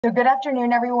So good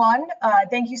afternoon, everyone.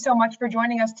 Thank you so much for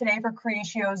joining us today for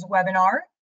Creatio's webinar.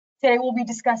 Today we'll be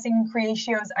discussing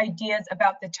Creatio's ideas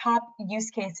about the top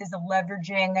use cases of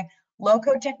leveraging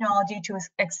low-code technology to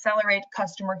accelerate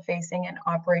customer-facing and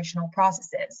operational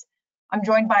processes. I'm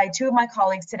joined by two of my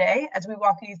colleagues today as we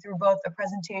walk you through both a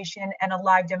presentation and a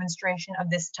live demonstration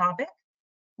of this topic.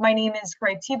 My name is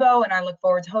Creatio, and I look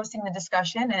forward to hosting the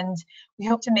discussion, and we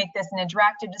hope to make this an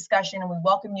interactive discussion, and we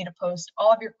welcome you to post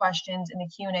all of your questions in the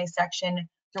Q&A section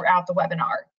throughout the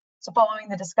webinar. So following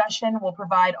the discussion, we'll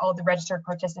provide all the registered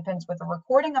participants with a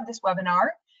recording of this webinar,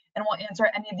 and we'll answer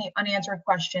any of the unanswered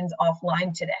questions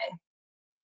offline today.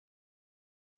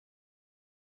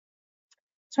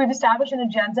 So we've established an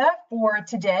agenda for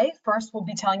today. First, we'll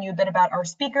be telling you a bit about our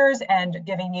speakers and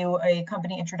giving you a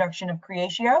company introduction of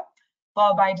Creatio,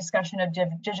 followed by a discussion of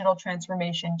digital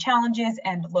transformation challenges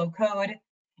and low code.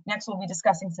 Next, we'll be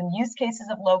discussing some use cases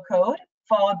of low code,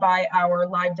 followed by our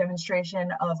live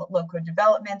demonstration of low code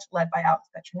development led by Alex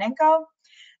Petronenko.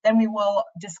 Then we will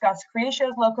discuss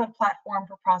Creatio's low code platform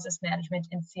for process management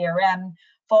in CRM,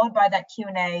 followed by that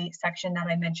Q&A section that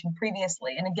I mentioned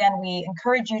previously. And again, we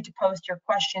encourage you to post your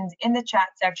questions in the chat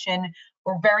section.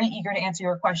 We're very eager to answer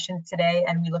your questions today,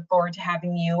 and we look forward to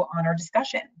having you on our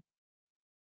discussion.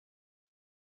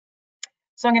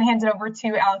 So I'm going to hand it over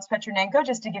to Alex Petronenko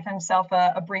just to give himself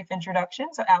a brief introduction.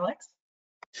 So Alex.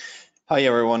 Hi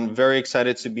everyone, very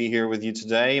excited to be here with you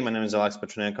today. My name is Alex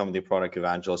Petronenko. I'm the product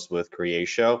evangelist with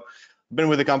Creatio. I've been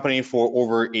with the company for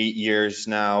over 8 years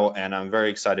now, and I'm very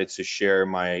excited to share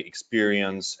my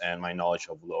experience and my knowledge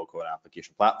of low-code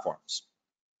application platforms.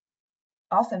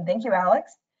 Awesome, thank you,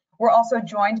 Alex. We're also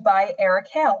joined by Eric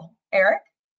Hale. Eric?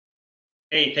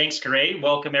 Hey, thanks, Gray.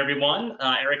 Welcome, everyone.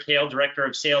 Eric Hale, Director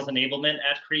of Sales Enablement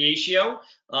at Creatio.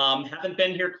 Haven't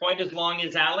been here quite as long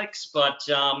as Alex, but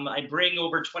I bring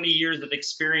over 20 years of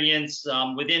experience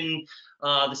within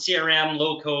the CRM,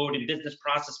 low-code, and business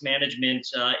process management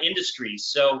industries.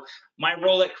 So my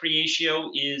role at Creatio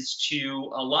is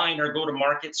to align our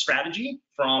go-to-market strategy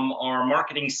from our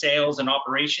marketing, sales, and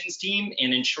operations team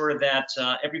and ensure that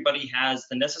everybody has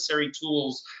the necessary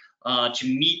tools to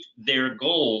meet their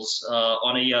goals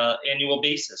on a annual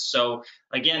basis. So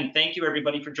again, thank you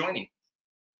everybody for joining.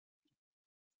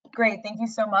 Great, thank you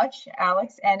so much,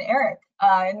 Alex and Eric.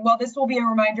 And while this will be a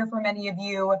reminder for many of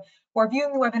you who are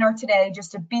viewing the webinar today,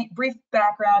 just a brief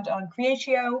background on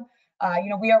Creatio.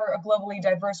 We are a globally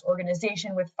diverse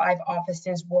organization with 5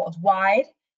 offices worldwide,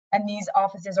 and these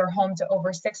offices are home to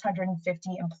over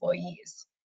 650 employees.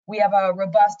 We have a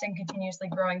robust and continuously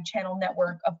growing channel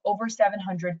network of over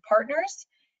 700 partners.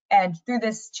 And through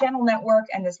this channel network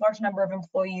and this large number of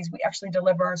employees, we actually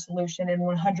deliver our solution in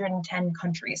 110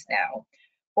 countries now.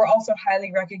 We're also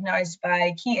highly recognized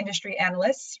by key industry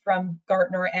analysts from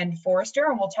Gartner and Forrester,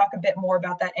 and we'll talk a bit more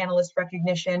about that analyst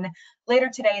recognition later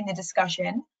today in the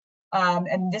discussion.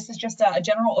 And this is just a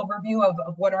general overview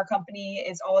of what our company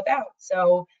is all about.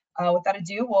 So without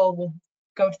ado, we'll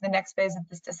go to the next phase of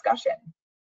this discussion.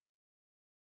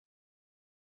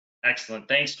 Excellent,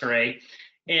 thanks, Teray.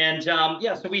 And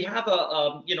yeah, so we have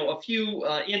a few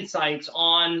insights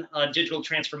on digital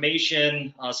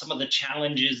transformation, some of the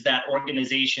challenges that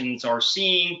organizations are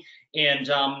seeing,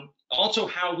 and also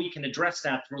how we can address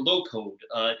that through low code.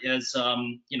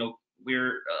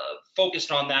 We're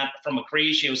focused on that from a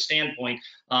Creatio standpoint.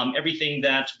 Everything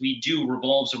that we do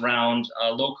revolves around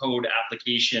low code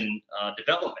application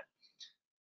development.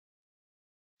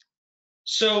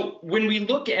 So when we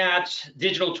look at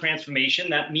digital transformation,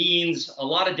 that means a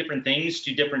lot of different things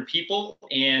to different people.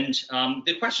 And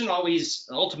the question always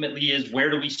ultimately is, where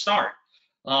do we start?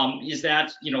 Is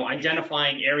that,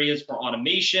 identifying areas for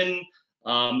automation,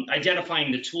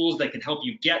 identifying the tools that can help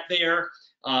you get there?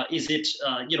 Is it,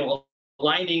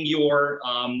 aligning your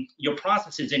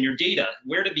processes and your data?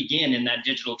 Where to begin in that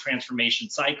digital transformation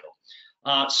cycle?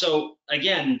 So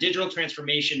again, digital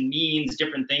transformation means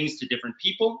different things to different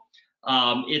people.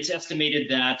 It's estimated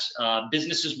that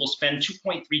businesses will spend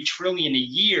 $2.3 trillion a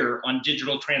year on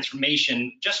digital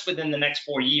transformation just within the next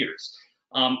 4 years.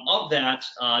 Of that,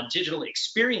 digital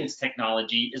experience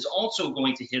technology is also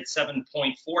going to hit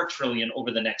 $7.4 trillion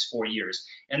over the next 4 years.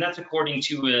 And that's according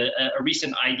to a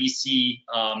recent IDC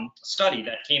study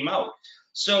that came out.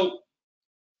 So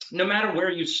no matter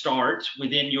where you start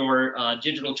within your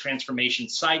digital transformation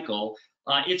cycle,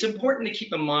 it's important to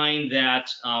keep in mind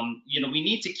that we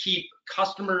need to keep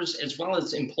customers as well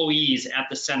as employees at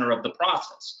the center of the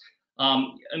process.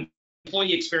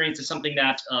 Employee experience is something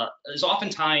that is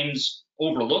oftentimes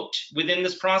overlooked within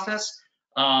this process.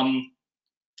 And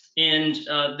And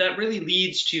that really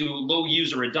leads to low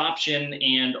user adoption,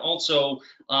 and also,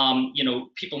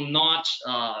 people not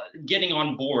getting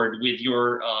on board with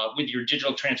your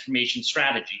digital transformation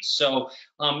strategies. So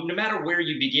no matter where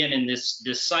you begin in this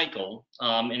cycle,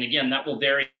 and again, that will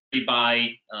vary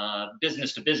by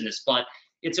business to business, but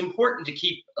it's important to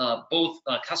keep both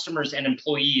customers and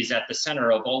employees at the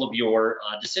center of all of your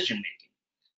decision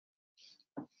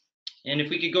making. And if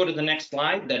we could go to the next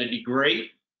slide, that'd be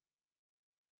great.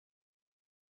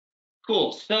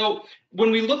 Cool. So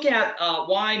when we look at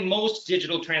why most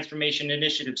digital transformation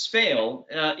initiatives fail,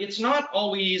 it's not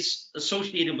always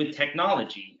associated with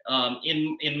technology.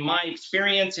 In my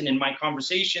experience and in my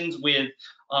conversations with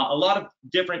a lot of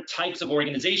different types of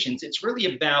organizations, it's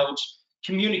really about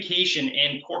communication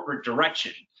and corporate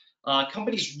direction.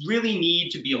 Companies really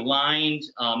need to be aligned,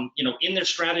 in their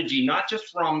strategy, not just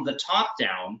from the top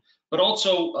down, but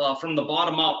also from the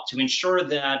bottom up, to ensure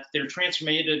that their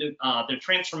transformative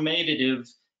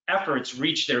efforts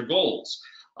reach their goals.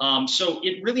 So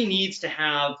it really needs to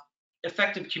have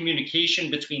effective communication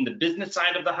between the business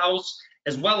side of the house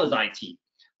as well as IT.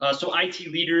 So IT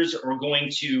leaders are going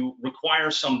to require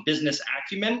some business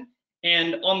acumen.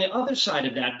 And on the other side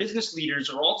of that, business leaders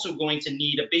are also going to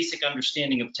need a basic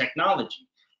understanding of technology.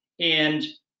 And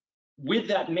with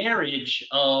that marriage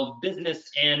of business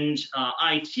and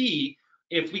IT,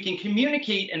 if we can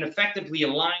communicate and effectively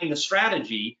align the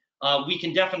strategy, we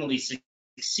can definitely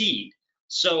succeed.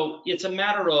 So it's a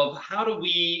matter of how do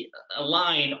we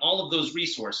align all of those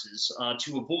resources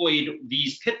to avoid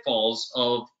these pitfalls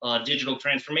of digital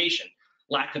transformation,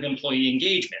 lack of employee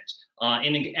engagement,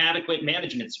 inadequate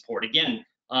management support. Again,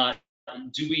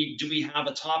 do we have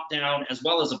a top-down as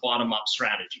well as a bottom-up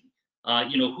strategy?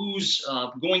 Who's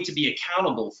going to be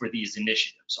accountable for these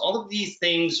initiatives? All of these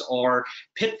things are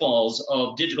pitfalls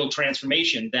of digital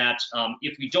transformation that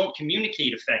if we don't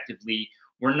communicate effectively,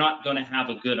 we're not going to have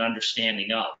a good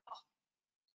understanding of.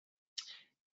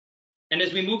 And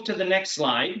as we move to the next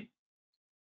slide,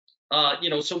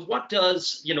 so what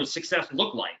does success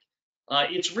look like?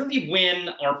 It's really when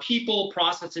our people,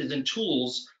 processes, and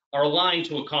tools are aligned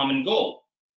to a common goal.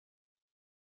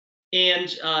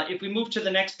 And if we move to the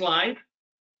next slide,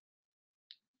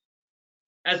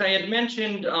 as I had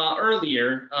mentioned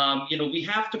earlier, we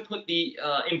have to put the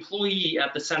employee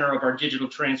at the center of our digital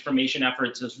transformation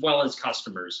efforts as well as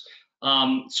customers.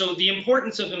 So the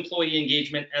importance of employee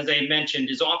engagement, as I had mentioned,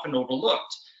 is often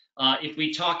overlooked. If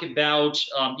we talk about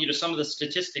some of the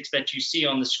statistics that you see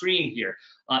on the screen here,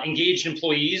 engaged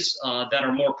employees that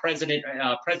are more present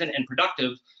and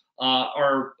productive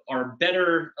are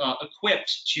better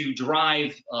equipped to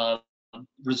drive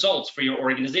results for your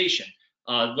organization,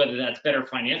 whether that's better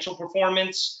financial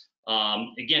performance,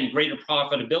 again, greater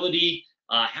profitability.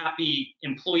 Happy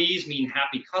employees mean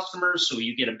happy customers, so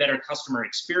you get a better customer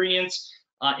experience.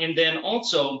 And then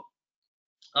also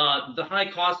the high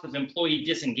cost of employee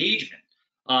disengagement.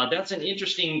 That's an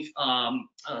interesting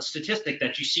statistic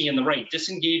that you see on the right.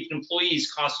 Disengaged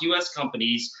employees cost US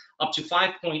companies up to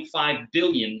 $5.5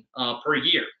 billion per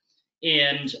year.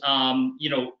 And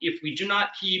if we do not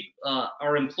keep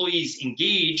our employees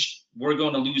engaged, we're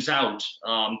going to lose out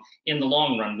in the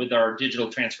long run with our digital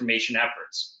transformation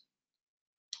efforts.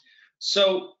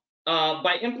 So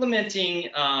by implementing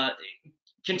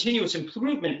continuous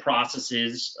improvement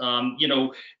processes,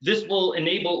 this will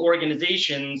enable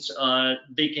organizations,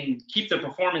 they can keep their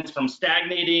performance from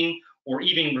stagnating or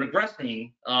even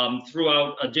regressing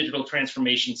throughout a digital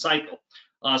transformation cycle.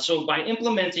 So by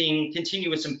implementing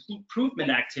continuous improvement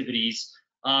activities,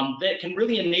 that can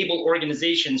really enable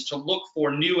organizations to look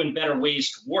for new and better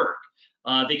ways to work.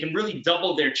 They can really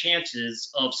double their chances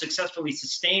of successfully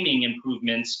sustaining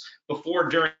improvements before,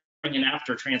 during, and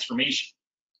after transformation.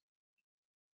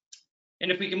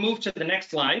 And if we can move to the next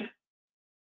slide.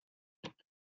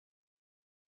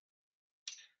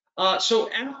 So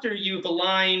after you've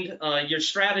aligned your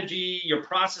strategy, your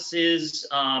processes,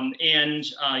 and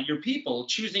your people,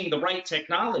 choosing the right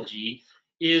technology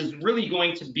is really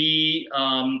going to be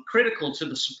critical to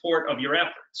the support of your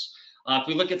efforts. If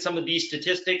we look at some of these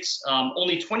statistics,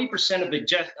 only 20% of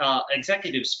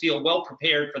executives feel well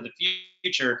prepared for the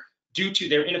future due to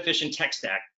their inefficient tech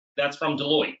stack. That's from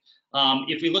Deloitte.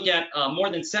 If we look at more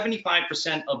than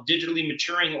 75% of digitally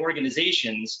maturing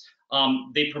organizations,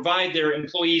 they provide their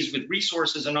employees with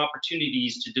resources and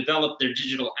opportunities to develop their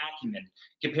digital acumen,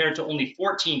 compared to only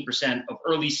 14% of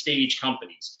early stage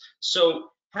companies.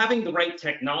 So having the right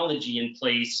technology in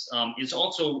place is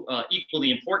also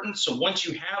equally important. So once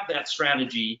you have that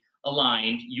strategy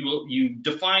aligned, you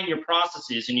define your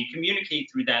processes and you communicate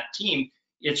through that team.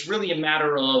 It's really a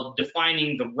matter of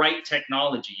defining the right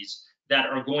technologies that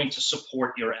are going to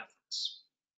support your efforts.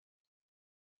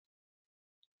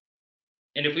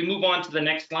 And if we move on to the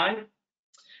next slide,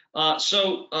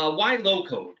 why low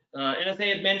code? And as I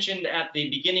had mentioned at the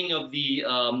beginning of the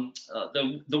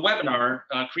webinar,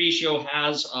 Creatio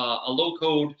has a low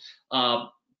code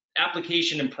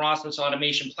application and process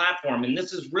automation platform, and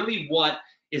this is really what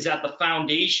is at the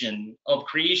foundation of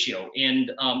Creatio.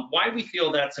 And why we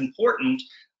feel that's important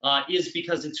is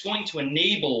because it's going to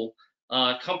enable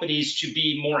companies to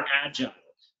be more agile.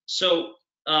 So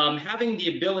having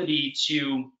the ability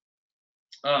to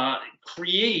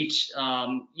create,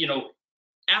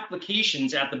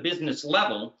 applications at the business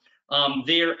level,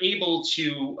 they're able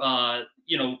to,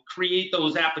 create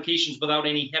those applications without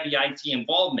any heavy IT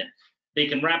involvement. They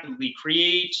can rapidly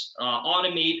create,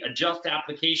 automate, adjust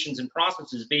applications and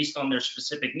processes based on their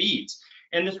specific needs.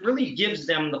 And this really gives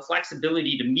them the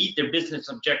flexibility to meet their business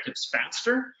objectives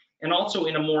faster and also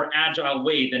in a more agile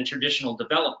way than traditional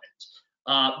development.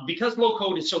 Because low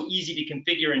code is so easy to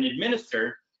configure and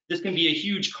administer, this can be a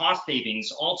huge cost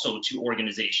savings also to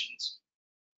organizations.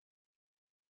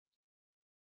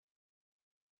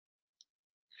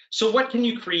 So what can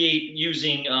you create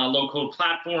using low-code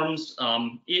platforms?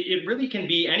 It really can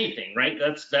be anything, right?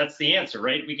 That's the answer,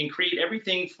 right? We can create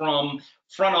everything from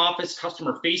front office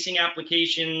customer-facing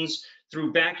applications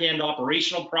through back-end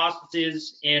operational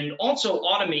processes, and also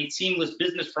automate seamless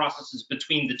business processes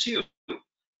between the two.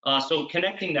 So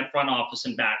connecting that front office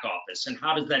and back office, and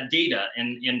how does that data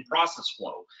and process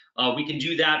flow? We can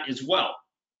do that as well.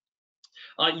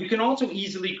 You can also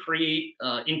easily create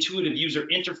intuitive user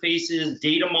interfaces,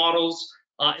 data models,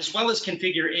 as well as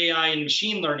configure AI and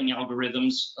machine learning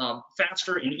algorithms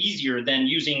faster and easier than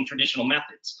using traditional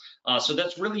methods. So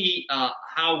that's really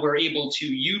how we're able to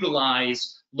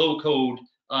utilize low code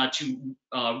to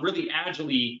really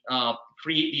agilely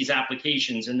create these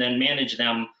applications and then manage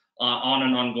them on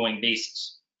an ongoing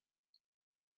basis.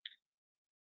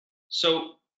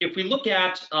 So if we look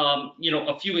at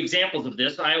a few examples of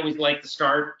this, I always like to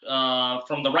start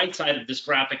from the right side of this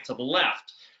graphic to the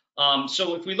left.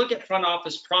 So if we look at front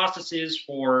office processes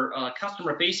for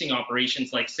customer-facing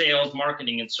operations like sales,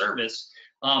 marketing, and service,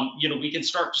 we can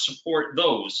start to support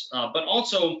those. But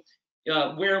also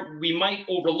where we might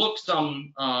overlook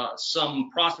some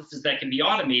processes that can be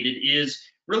automated is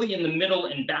really in the middle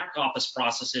and back office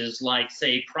processes like,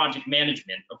 say, project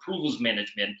management, approvals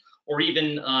management, or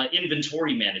even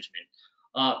inventory management.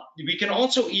 We can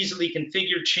also easily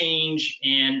configure, change,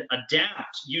 and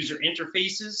adapt user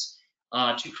interfaces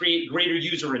to create greater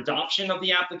user adoption of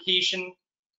the application.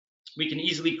 We can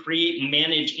easily create and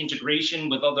manage integration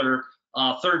with other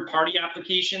third-party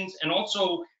applications, and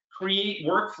also create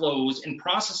workflows and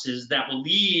processes that will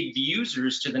lead the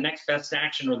users to the next best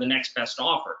action or the next best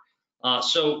offer.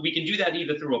 So we can do that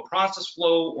either through a process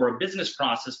flow or a business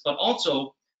process, but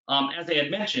also, as I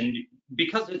had mentioned,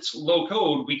 because it's low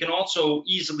code, we can also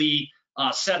easily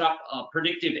set up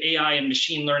predictive AI and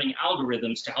machine learning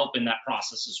algorithms to help in that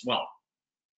process as well.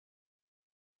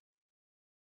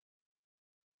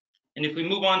 And if we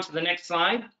move on to the next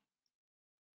slide.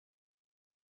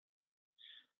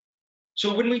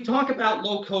 So when we talk about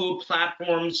low code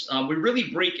platforms, we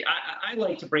really I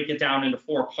like to break it down into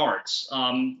 4 parts.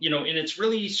 And it's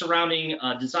really surrounding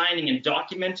designing and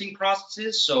documenting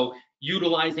processes. So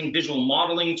utilizing visual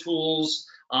modeling tools,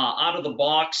 out of the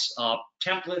box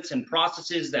templates and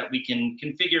processes that we can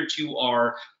configure to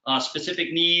our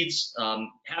specific needs,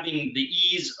 having the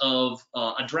ease of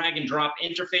a drag and drop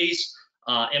interface,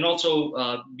 and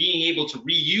also being able to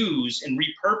reuse and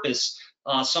repurpose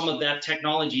some of that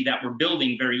technology that we're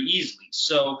building very easily.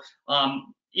 So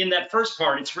in that first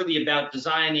part, it's really about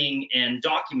designing and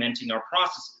documenting our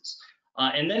processes.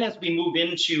 And then as we move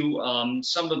into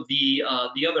some of the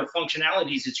other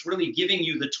functionalities, it's really giving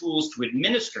you the tools to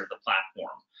administer the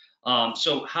platform.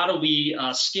 So how do we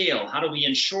scale? How do we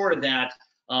ensure that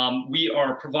we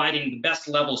are providing the best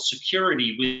level of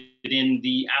security within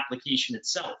the application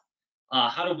itself?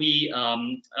 How do we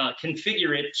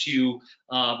configure it to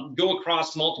go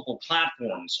across multiple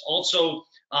platforms? Also,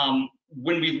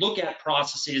 when we look at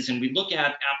processes and we look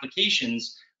at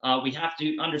applications, we have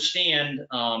to understand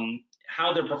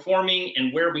how they're performing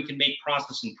and where we can make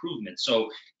process improvements. So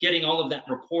getting all of that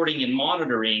reporting and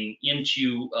monitoring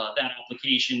into that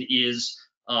application is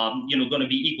going to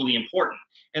be equally important.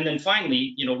 And then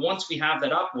finally, once we have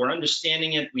that up, we're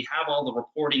understanding it, we have all the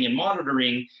reporting and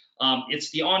monitoring, it's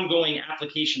the ongoing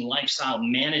application lifecycle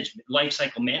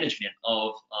management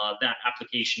of that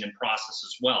application and process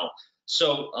as well.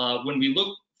 So when we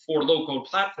look for low-code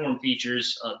platform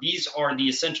features, these are the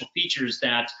essential features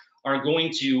that are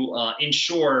going to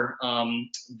ensure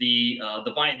the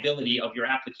viability of your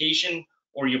application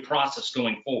or your process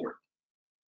going forward.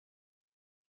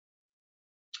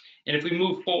 And if we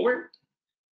move forward,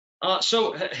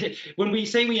 so when we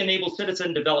say we enable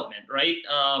citizen development, right?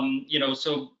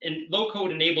 So low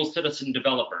code enables citizen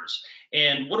developers.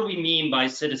 And what do we mean by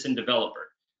citizen developer?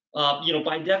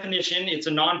 By definition, it's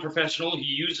a non-professional who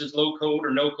uses low code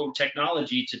or no code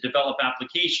technology to develop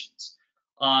applications.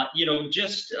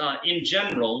 In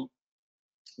general,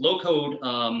 low code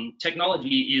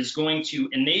technology is going to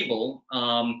enable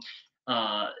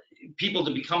people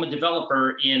to become a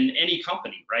developer in any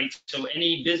company, right? So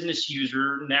any business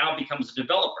user now becomes a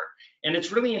developer. And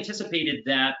it's really anticipated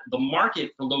that the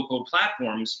market for low-code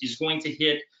platforms is going to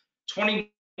hit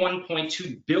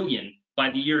 21.2 billion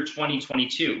by the year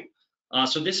 2022.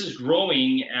 So this is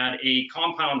growing at a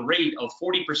compound rate of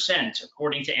 40%,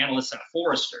 according to analysts at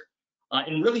Forrester.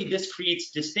 And really, this creates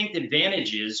distinct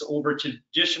advantages over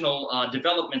traditional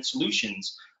development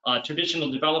solutions.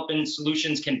 Traditional development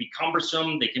solutions can be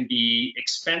cumbersome, they can be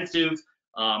expensive,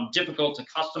 difficult to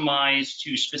customize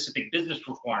to specific business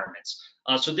requirements.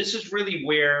 So this is really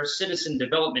where citizen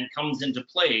development comes into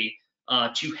play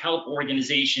to help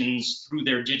organizations through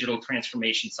their digital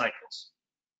transformation cycles.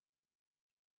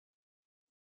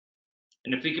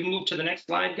 And if we can move to the next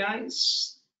slide,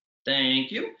 guys.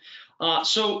 Thank you.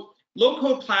 So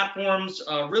low-code platforms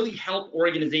really help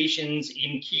organizations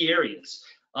in key areas.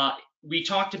 We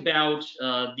talked about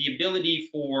the ability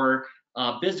for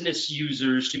business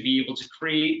users to be able to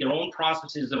create their own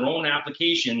processes, their own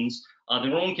applications,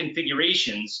 their own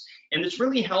configurations, and this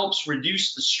really helps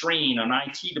reduce the strain on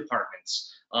IT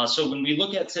departments. So when we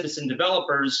look at citizen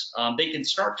developers, they can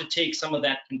start to take some of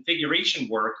that configuration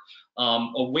work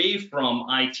away from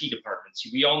IT departments.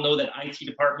 We all know that IT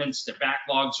departments, their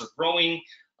backlogs are growing.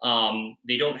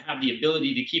 They don't have the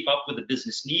ability to keep up with the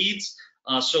business needs.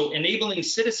 So enabling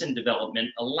citizen development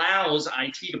allows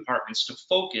IT departments to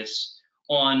focus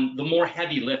on the more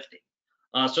heavy lifting.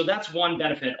 So that's one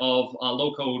benefit of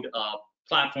low-code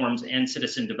platforms and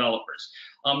citizen developers.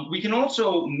 We can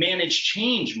also manage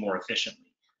change more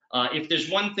efficiently. If there's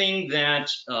one thing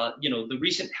that the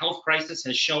recent health crisis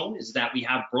has shown is that we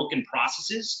have broken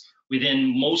processes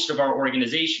within most of our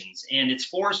organizations, and it's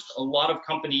forced a lot of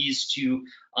companies to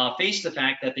face the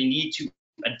fact that they need to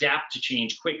adapt to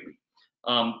change quickly.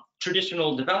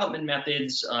 Traditional development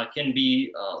methods can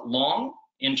be long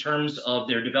in terms of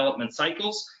their development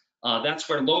cycles. That's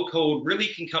where low code really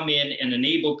can come in and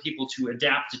enable people to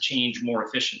adapt to change more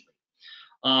efficiently.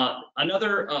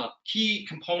 Another key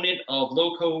component of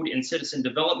low code and citizen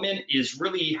development is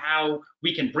really how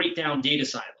we can break down data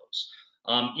silos.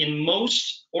 In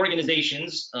most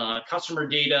organizations, customer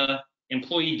data,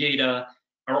 employee data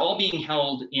are all being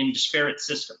held in disparate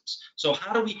systems. So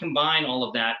how do we combine all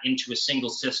of that into a single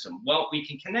system? Well, we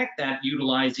can connect that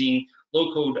utilizing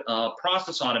low-code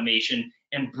process automation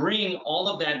and bring all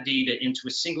of that data into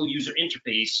a single user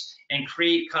interface and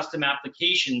create custom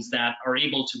applications that are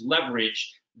able to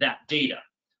leverage that data.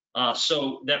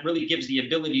 So that really gives the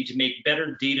ability to make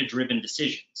better data-driven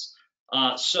decisions.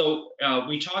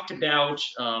 We talked about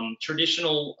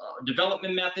traditional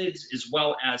development methods as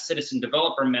well as citizen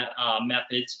developer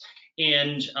methods.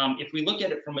 And if we look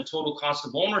at it from a total cost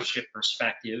of ownership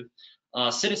perspective,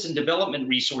 citizen development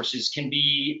resources can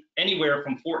be anywhere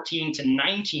from 14 to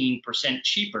 19%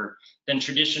 cheaper than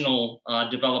traditional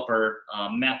developer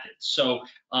methods. So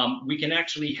we can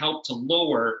actually help to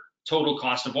lower total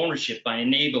cost of ownership by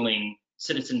enabling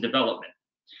citizen development.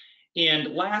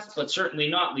 And last but certainly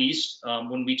not least,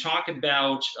 when we talk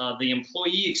about the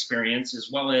employee experience as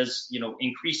well as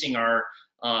increasing our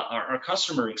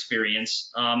customer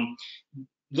experience,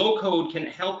 low code can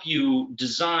help you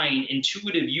design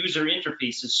intuitive user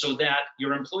interfaces so that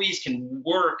your employees can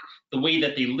work the way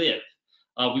that they live.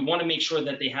 We want to make sure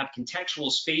that they have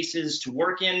contextual spaces to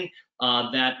work in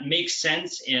that makes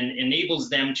sense and enables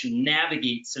them to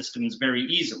navigate systems very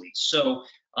easily. So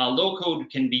low code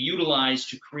can be utilized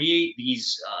to create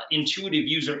these intuitive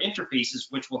user interfaces,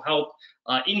 which will help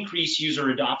increase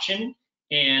user adoption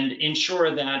and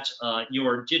ensure that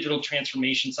your digital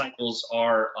transformation cycles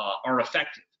are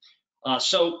effective.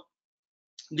 So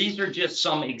these are just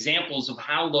some examples of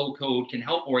how low code can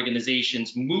help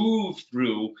organizations move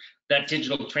through that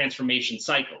digital transformation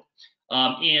cycle.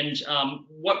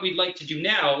 What we'd like to do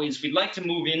now is we'd like to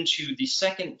move into the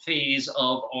second phase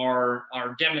of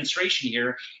our demonstration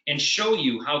here and show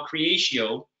you how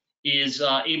Creatio is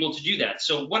able to do that.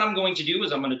 So what I'm going to do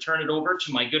is I'm going to turn it over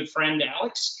to my good friend,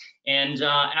 Alex. And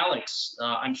Alex,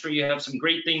 I'm sure you have some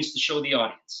great things to show the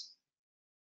audience.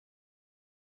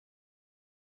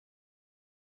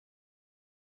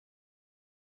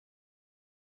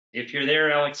 If you're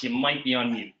there, Alex, you might be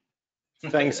on mute.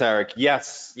 Thanks, Eric.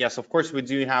 Yes, of course, we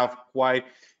do have quite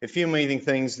a few amazing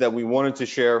things that we wanted to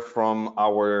share from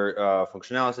our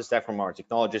functionality stack, from our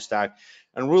technology stack,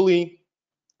 and really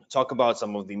talk about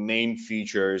some of the main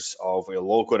features of a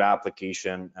low-code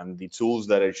application and the tools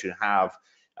that it should have,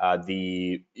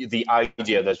 the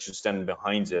idea that should stand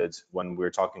behind it when we're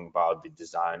talking about the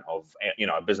design of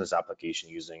a business application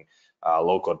using a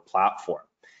low-code platform.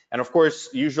 And of course,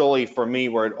 usually for me,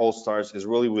 where it all starts is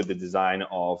really with the design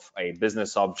of a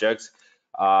business object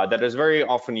that is very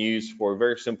often used for a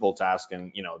very simple task.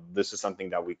 And this is something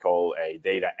that we call a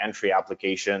data entry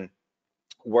application,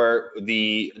 where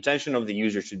the attention of the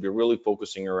user should be really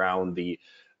focusing around the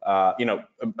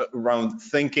around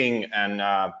thinking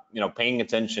and paying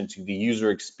attention to the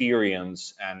user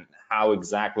experience and how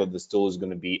exactly this tool is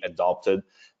going to be adopted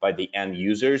by the end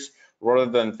users,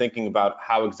 rather than thinking about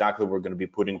how exactly we're going to be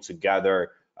putting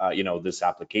together this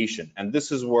application. And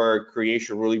this is where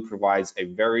Creatio really provides a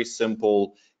very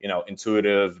simple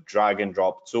intuitive drag and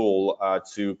drop tool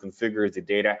to configure the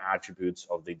data attributes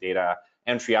of the data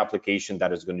entry application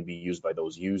that is going to be used by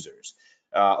those users.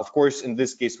 Of course, in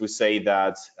this case, we say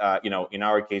that, in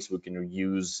our case, we can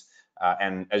reuse,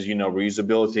 and as you know,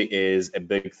 reusability is a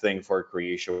big thing for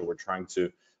Creatio. We're trying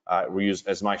to reuse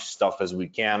as much stuff as we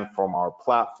can from our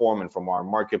platform and from our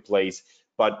marketplace,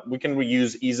 but we can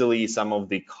reuse easily some of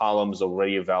the columns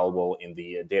already available in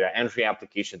the data entry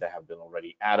application that have been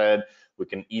already added. We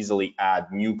can easily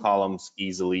add new columns,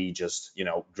 easily just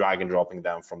drag and dropping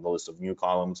them from the list of new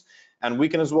columns. And we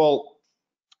can as well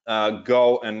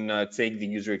go and take the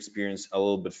user experience a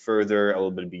little bit further, a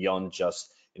little bit beyond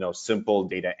just simple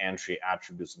data entry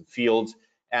attributes and fields,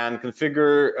 and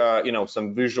configure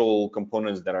some visual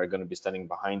components that are going to be standing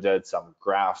behind it, some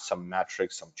graphs, some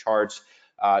metrics, some charts,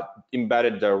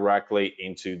 embedded directly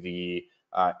into the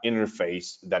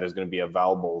interface that is going to be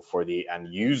available for the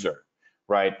end user.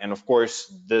 Right. And of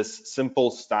course, this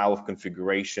simple style of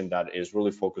configuration that is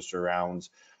really focused around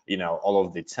all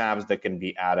of the tabs that can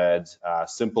be added,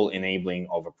 simple enabling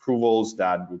of approvals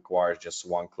that requires just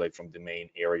one click from the main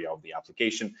area of the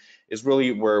application, is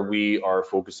really where we are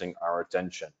focusing our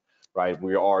attention. Right.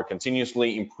 We are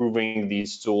continuously improving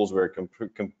these tools. We're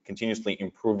continuously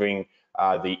improving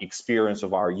the experience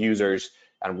of our users.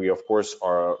 And we, of course,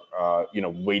 are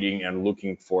waiting and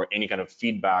looking for any kind of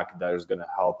feedback that is going to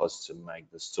help us to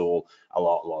make this tool a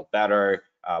lot better,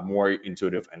 more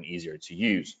intuitive and easier to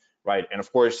use. Right. And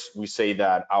of course, we say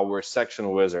that our section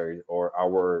wizard or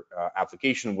our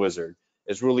application wizard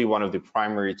is really one of the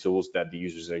primary tools that the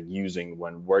users are using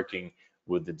when working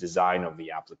with the design of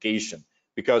the application.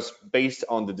 Because based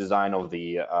on the design of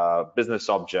the business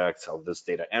objects of this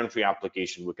data entry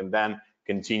application, we can then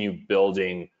continue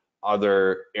building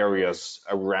other areas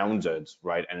around it,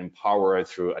 right, and empower it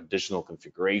through additional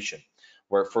configuration.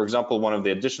 Where, for example, one of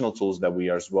the additional tools that we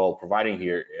are as well providing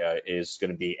here is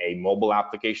going to be a mobile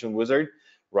application wizard,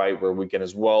 right, where we can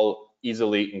as well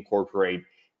easily incorporate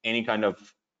any kind of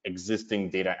existing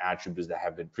data attributes that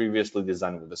have been previously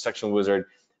designed with the section wizard,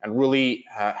 and really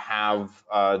have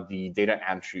the data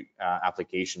entry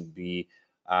application be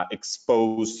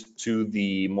exposed to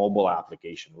the mobile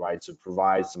application, right, to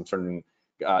provide some certain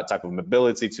type of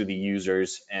mobility to the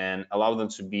users and allow them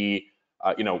to be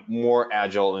more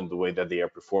agile in the way that they are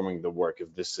performing the work,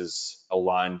 if this is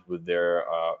aligned with their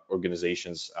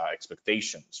organization's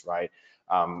expectations, right?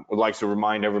 Would like to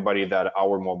remind everybody that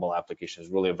our mobile application is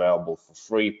really available for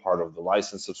free, part of the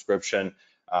license subscription.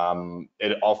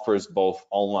 It offers both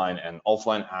online and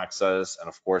offline access, and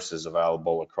of course is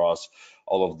available across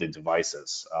all of the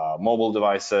devices, mobile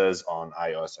devices on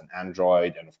iOS and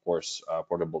Android, and of course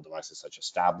portable devices such as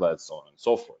tablets, so on and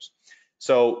so forth.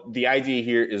 So the idea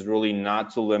here is really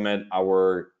not to limit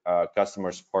our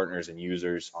customers, partners, and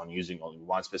users on using only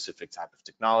one specific type of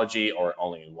technology or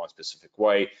only in one specific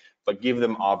way, but give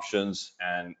them options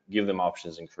and give them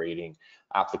options in creating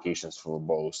applications for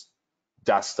both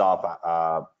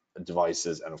desktop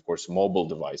devices and of course mobile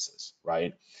devices,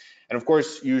 right? And of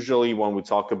course, usually when we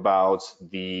talk about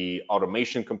the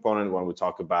automation component, when we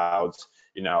talk about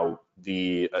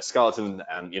the skeleton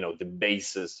and the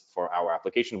basis for our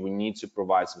application, we need to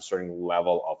provide some certain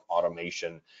level of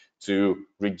automation to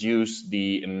reduce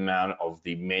the amount of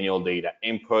the manual data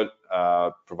input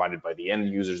provided by the end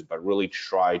users, but really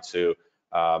try to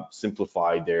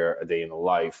simplify their day in the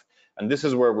life. And this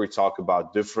is where we talk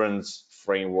about different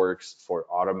frameworks for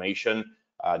automation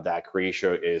that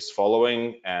Creatio is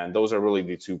following, and those are really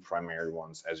the two primary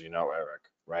ones, as you know, Eric,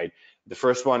 right? The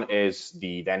first one is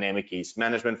the Dynamic Case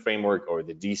Management Framework, or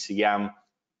the DCM,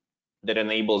 that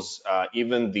enables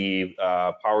even the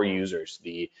power users,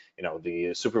 the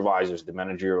supervisors, the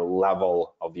managerial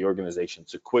level of the organization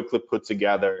to quickly put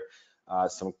together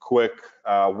some quick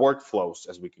workflows,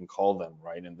 as we can call them,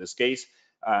 right? In this case,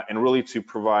 and really to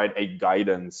provide a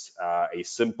guidance, a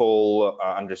simple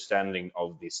understanding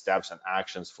of the steps and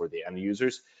actions for the end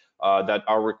users that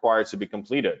are required to be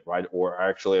completed, right? Or are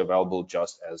actually available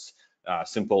just as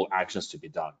simple actions to be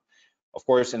done. Of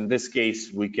course, in this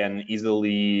case, we can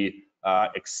easily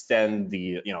extend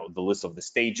the list of the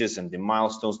stages and the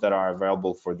milestones that are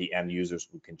available for the end users.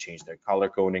 We can change their color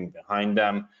coding behind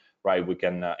them, right? We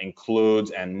can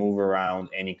include and move around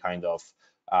any kind of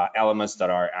elements that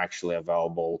are actually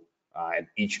available at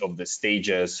each of the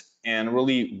stages, and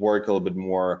really work a little bit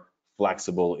more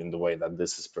flexible in the way that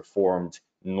this is performed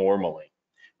normally,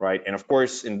 right? And of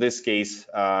course, in this case,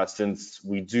 since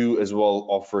we do as well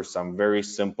offer some very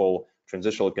simple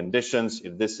transitional conditions,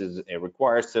 if this is a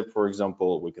required step, for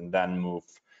example, we can then move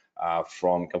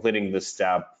from completing this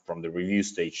step from the review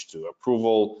stage to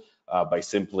approval by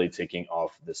simply taking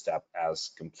off the step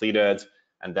as completed,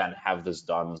 and then have this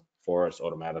done for us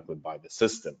automatically by the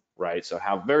system, right? So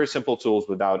have very simple tools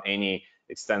without any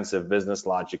extensive business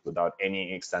logic, without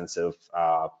any extensive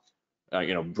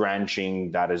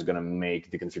branching that is going to make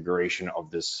the configuration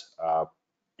of this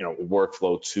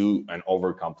workflow too and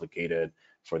overcomplicated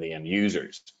for the end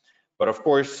users. But of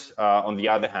course, on the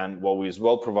other hand, what we as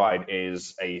well provide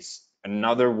is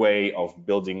another way of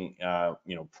building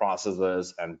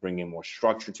processes and bringing more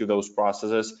structure to those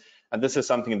processes. And this is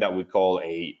something that we call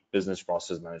a business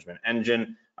process management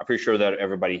engine. I'm pretty sure that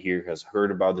everybody here has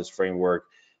heard about this framework,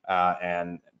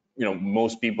 and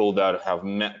most people that have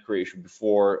met Creatio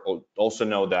before also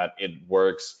know that it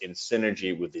works in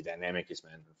synergy with the dynamic case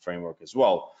management framework as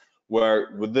well,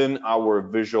 where within our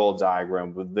visual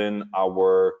diagram, within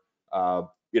our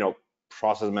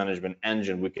process management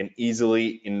engine, we can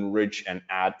easily enrich and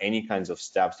add any kinds of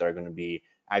steps that are going to be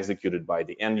executed by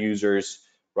the end users,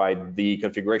 right? The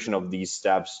configuration of these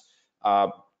steps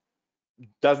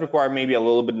does require maybe a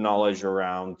little bit of knowledge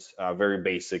around very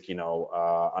basic,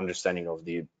 understanding of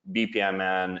the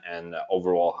BPMN and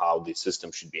overall how the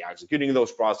system should be executing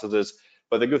those processes.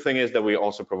 But the good thing is that we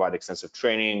also provide extensive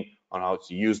training on how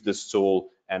to use this tool,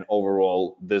 and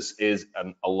overall, this is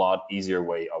a lot easier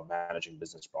way of managing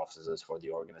business processes for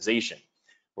the organization,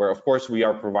 where of course we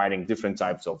are providing different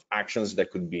types of actions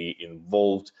that could be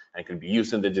involved and could be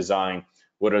used in the design,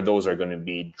 whether those are going to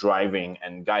be driving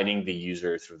and guiding the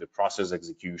user through the process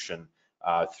execution,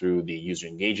 through the user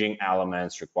engaging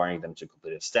elements, requiring them to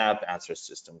complete a step, answer a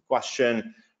system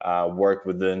question, work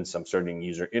within some certain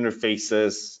user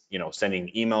interfaces, sending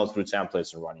emails through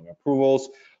templates and running approvals,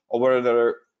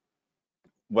 or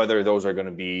whether those are going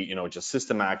to be, just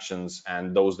system actions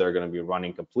and those that are going to be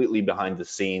running completely behind the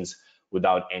scenes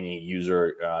without any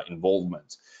user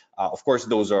involvement. Of course,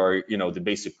 those are, the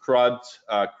basic CRUD,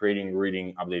 creating,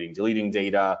 reading, updating, deleting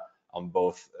data on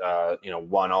both,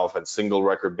 one-off and single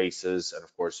record basis, and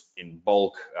of course, in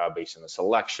bulk based on a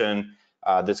selection.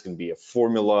 This can be a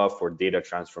formula for data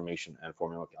transformation and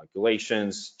formula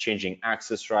calculations, changing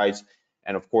access rights,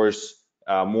 and of course,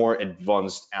 more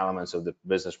advanced elements of the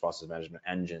business process management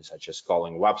engine, such as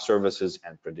calling web services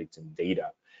and predicting data.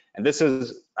 And this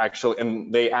is actually,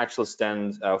 and they actually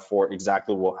stand for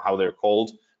exactly how they're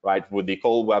called, right? With the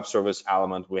call web service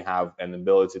element, we have an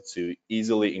ability to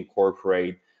easily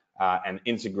incorporate an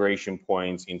integration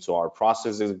points into our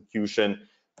process execution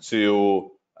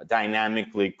to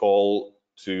dynamically call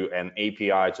to an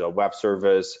API, to a web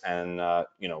service, and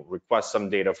request some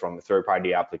data from a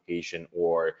third-party application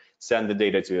or send the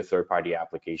data to a third-party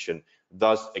application,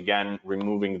 thus again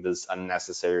removing this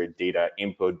unnecessary data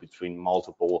input between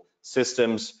multiple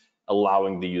systems,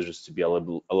 allowing the users to be a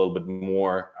little bit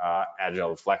more agile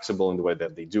and flexible in the way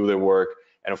that they do their work,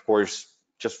 and of course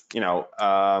just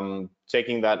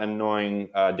taking that annoying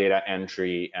data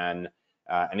entry and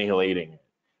annihilating it.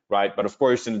 Right, but of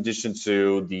course, in addition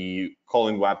to the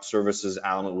calling web services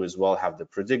element, we as well have the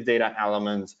predict data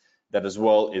element that as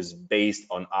well is based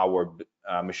on our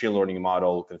machine learning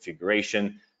model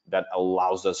configuration that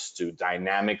allows us to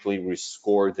dynamically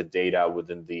rescore the data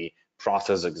within the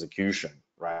process execution,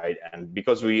 right? And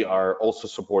because we are also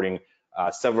supporting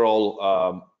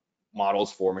several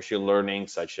models for machine learning,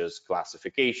 such as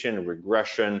classification,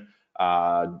 regression,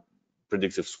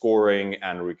 predictive scoring,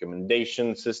 and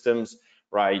recommendation systems,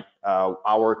 right?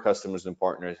 Our customers and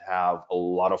partners have a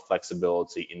lot of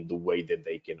flexibility in the way that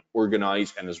they can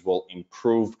organize and as well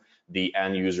improve the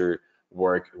end user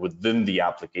work within the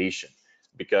application,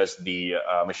 because the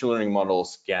machine learning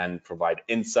models can provide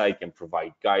insight, can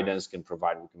provide guidance, can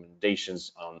provide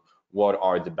recommendations on what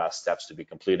are the best steps to be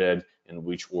completed, in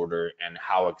which order, and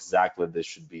how exactly this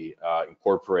should be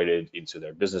incorporated into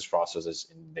their business processes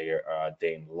in their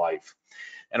day in life.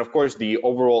 And of course, the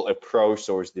overall approach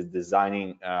towards the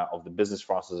designing of the business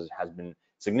processes has been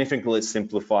significantly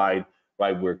simplified,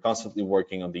 right? We're constantly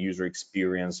working on the user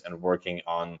experience and working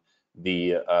on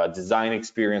the design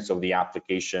experience of the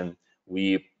application.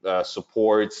 We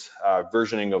support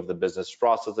versioning of the business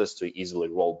processes to easily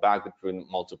roll back between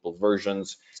multiple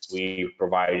versions. We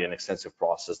provide an extensive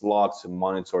process log to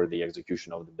monitor the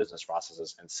execution of the business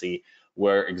processes and see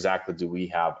where exactly do we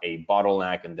have a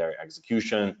bottleneck in their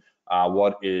execution,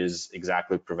 what is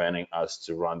exactly preventing us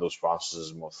to run those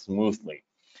processes more smoothly.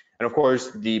 And of course,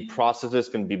 the processes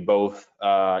can be both,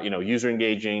 user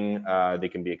engaging. They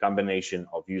can be a combination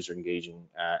of user engaging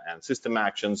and system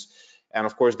actions. And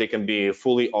of course, they can be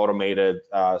fully automated,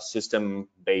 system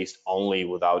based only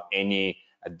without any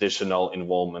additional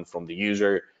involvement from the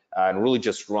user, and really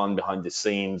just run behind the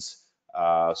scenes,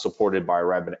 supported by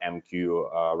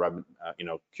RabbitMQ,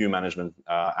 queue management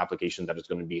application that is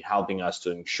going to be helping us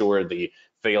to ensure the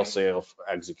fail-safe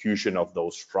execution of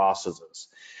those processes.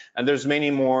 And there's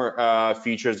many more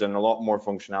features and a lot more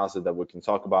functionality that we can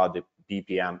talk about. The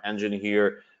BPM engine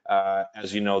here,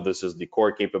 as you know, this is the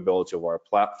core capability of our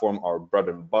platform, our bread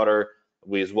and butter.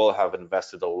 We as well have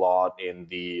invested a lot in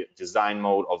the design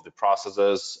mode of the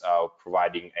processes,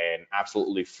 providing an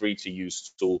absolutely free to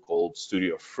use tool called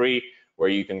Studio Free, where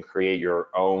you can create your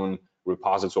own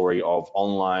repository of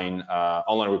online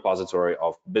repository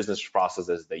of business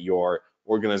processes that your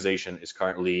organization is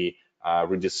currently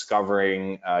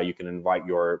rediscovering. You can invite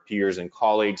your peers and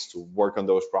colleagues to work on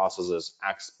those processes,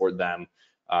 export them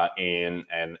in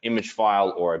an image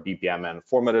file or a BPMN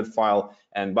formatted file.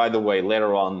 And by the way,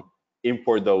 later on,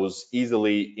 import those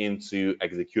easily into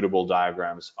executable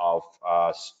diagrams of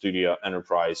Studio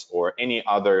Enterprise or any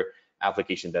other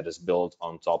application that is built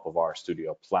on top of our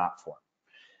Studio platform.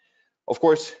 Of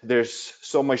course, there's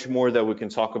so much more that we can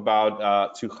talk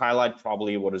about. To highlight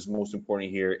probably what is most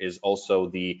important here is also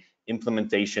the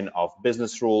implementation of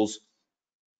business rules.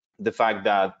 The fact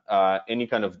that any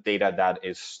kind of data that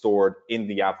is stored in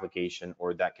the application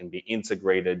or that can be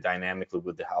integrated dynamically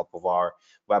with the help of our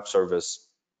web service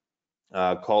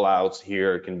callouts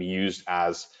here can be used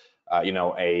as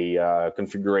a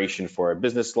configuration for a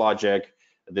business logic.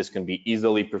 This can be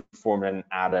easily performed and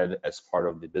added as part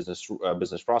of the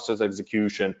business process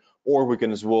execution, or we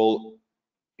can as well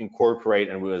incorporate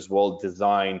and we as well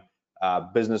design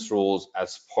business rules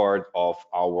as part of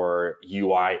our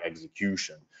UI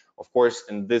execution. Of course,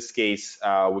 in this case,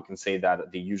 we can say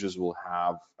that the users will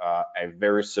have a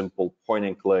very simple point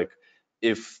and click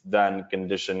if then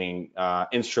conditioning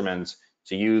instruments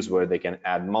to use, where they can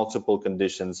add multiple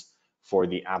conditions for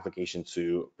the application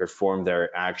to perform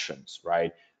their actions,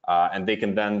 right? And they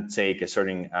can then take a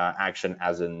certain action,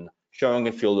 as in showing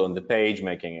a field on the page,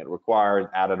 making it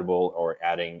required, editable, or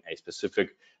adding a specific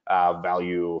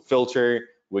value filter.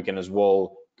 We can as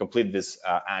well complete this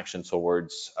action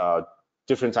towards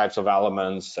different types of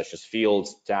elements, such as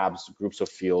fields, tabs, groups of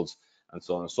fields, and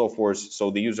so on and so forth.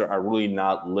 So the user are really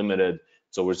not limited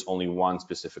towards only one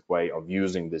specific way of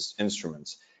using these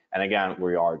instruments. And again,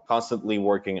 we are constantly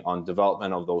working on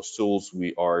development of those tools.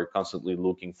 We are constantly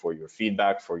looking for your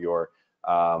feedback, for your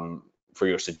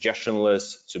suggestion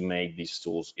list to make these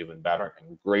tools even better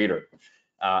and greater.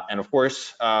 And of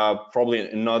course, probably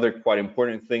another quite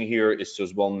important thing here is to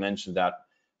as well mention that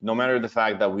no matter the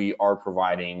fact that we are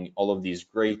providing all of these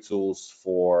great tools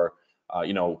for,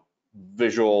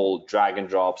 visual drag and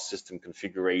drop system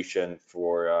configuration,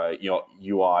 for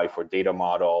UI, for data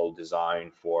model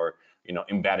design, for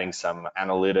embedding some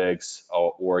analytics,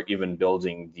 or even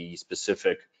building the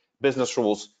specific business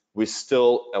rules, we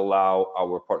still allow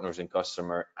our partners and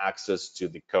customer access to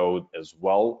the code as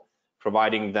well,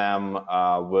 providing them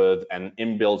with an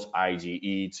inbuilt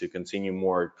IDE to continue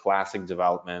more classic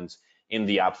development in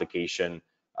the application,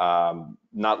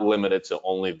 not limited to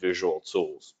only visual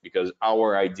tools. Because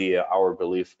our idea, our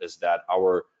belief is that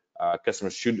our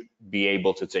customers should be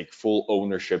able to take full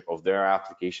ownership of their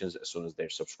applications as soon as they're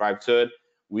subscribed to it.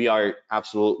 We are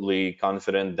absolutely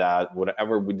confident that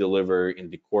whatever we deliver in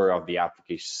the core of the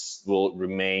application will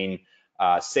remain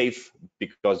safe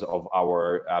because of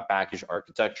our package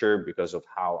architecture, because of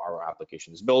how our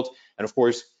application is built. And of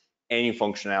course, any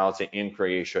functionality in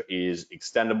Creatio is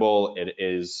extendable. It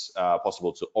is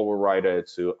possible to override it,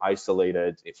 to isolate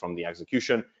it from the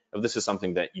execution, if this is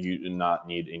something that you do not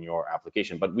need in your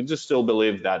application. But we just still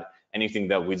believe that anything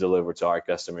that we deliver to our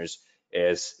customers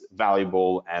is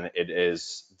valuable and it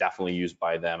is definitely used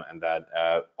by them, and that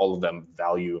all of them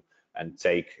value and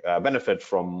take benefit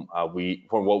from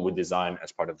what we design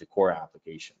as part of the core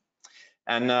application.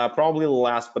 And probably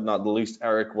last but not the least,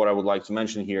 Eric, what I would like to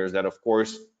mention here is that, of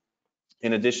course,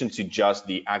 in addition to just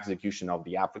the execution of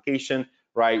the application,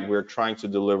 right, we're trying to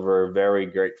deliver very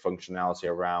great functionality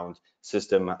around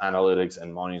system analytics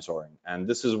and monitoring. And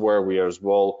this is where we are as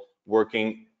well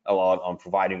working a lot on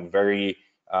providing very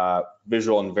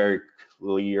visual and very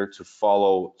clear to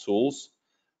follow tools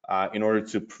in order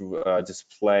to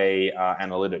display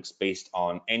analytics based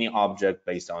on any object,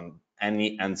 based on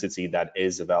any entity that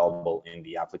is available in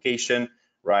the application,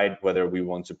 right? Whether we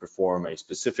want to perform a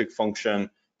specific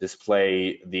function,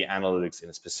 display the analytics in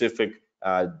a specific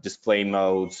display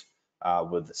modes,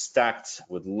 with stacked,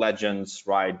 with legends,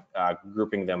 right?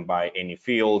 Grouping them by any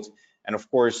field. And of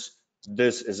course,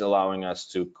 this is allowing us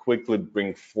to quickly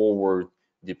bring forward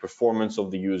the performance of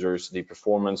the users, the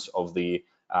performance of the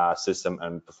system,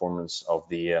 and performance of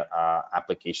the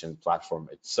application platform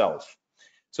itself.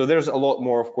 So there's a lot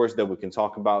more, of course, that we can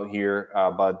talk about here,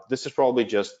 but this is probably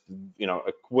just,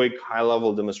 a quick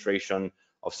high-level demonstration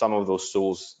of some of those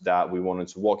tools that we wanted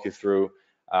to walk you through.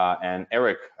 And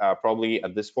Eric, probably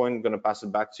at this point, I'm going to pass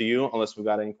it back to you, unless we've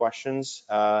got any questions.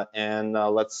 And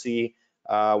let's see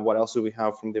what else do we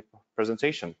have from the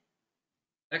presentation.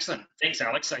 Excellent. Thanks,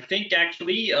 Alex. I think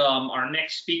actually our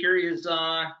next speaker is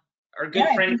our good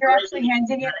friend. I think you're actually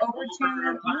handing it over to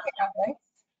you, Alex.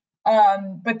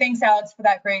 But thanks, Alex, for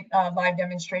that great live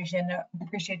demonstration.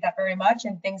 Appreciate that very much.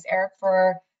 And thanks, Eric,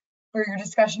 for your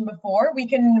discussion before. We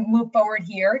can move forward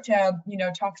here to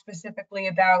talk specifically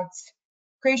about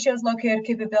Creatio's low-code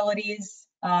capabilities.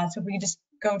 So if we just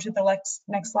go to the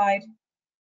next slide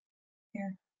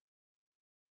here.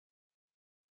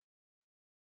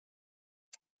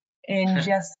 In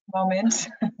just a moment.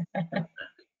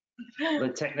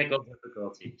 The technical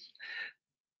difficulties.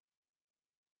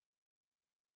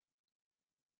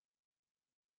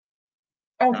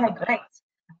 Okay, great.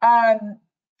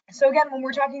 So again, when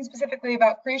we're talking specifically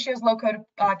about Creatio's low-code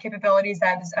capabilities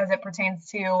as it pertains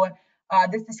to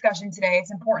this discussion today,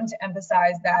 it's important to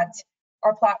emphasize that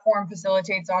our platform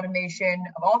facilitates automation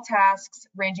of all tasks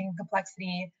ranging in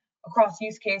complexity across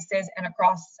use cases and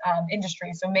across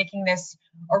industries. So making this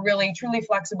a really truly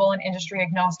flexible and industry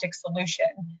agnostic solution.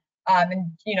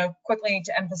 And quickly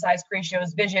to emphasize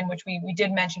Creatio's vision, which we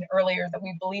did mention earlier, that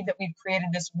we believe that we've created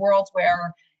this world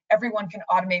where everyone can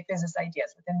automate business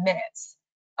ideas within minutes.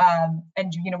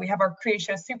 And we have our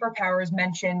Creatio superpowers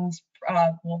mentioned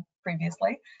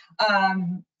previously.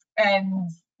 And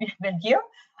thank you.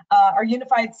 Our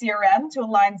unified CRM to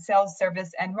align sales,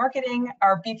 service, and marketing,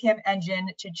 our BPM engine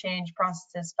to change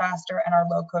processes faster, and our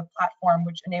low-code platform,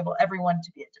 which enable everyone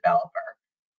to be a developer.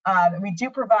 And we do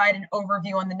provide an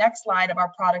overview on the next slide of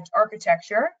our product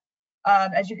architecture.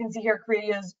 As you can see here,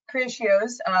 Creatio's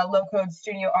low-code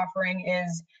studio offering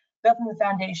is built on the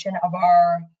foundation of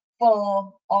our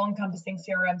full, all-encompassing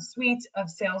CRM suite of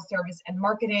sales, service, and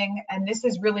marketing. And this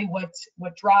is really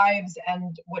what drives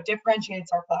and what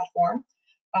differentiates our platform.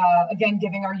 Again,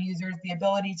 giving our users the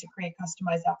ability to create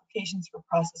customized applications for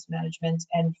process management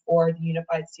and for the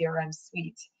unified CRM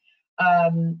suite.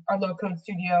 Our low-code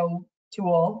studio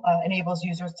tool enables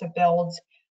users to build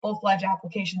full-fledged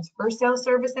applications for sales,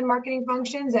 service, and marketing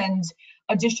functions. And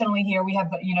additionally, here we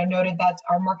have noted that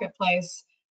our marketplace,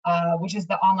 which is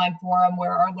the online forum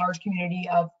where our large community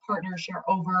of partners share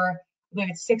over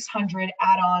 600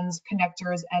 add-ons,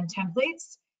 connectors, and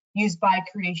templates used by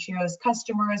Creatio's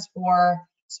customers for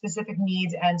specific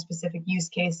needs and specific use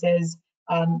cases,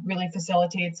 really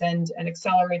facilitates and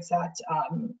accelerates that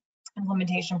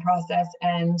implementation process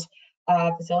and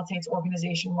facilitates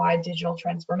organization-wide digital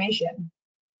transformation.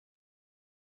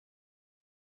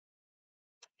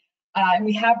 And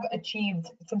we have achieved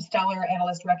some stellar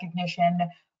analyst recognition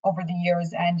over the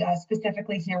years, and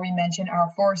specifically here we mention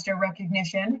our Forrester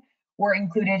recognition. We're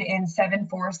included in 7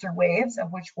 Forrester waves,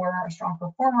 of which we're a strong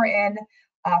performer in.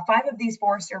 5 of these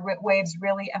Forrester waves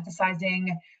really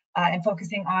emphasizing and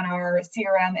focusing on our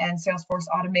CRM and Salesforce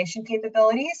automation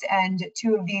capabilities, and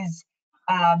 2 of these,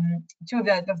 2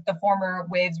 of the former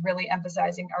waves really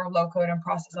emphasizing our low-code and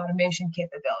process automation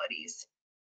capabilities.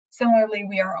 Similarly,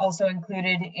 we are also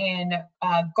included in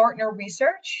Gartner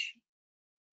research.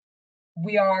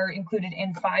 We are included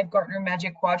in 5 Gartner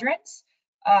Magic Quadrants.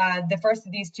 The first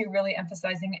of these 2 really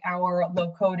emphasizing our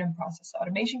low-code and process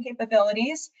automation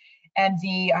capabilities, and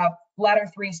the latter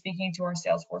 3 speaking to our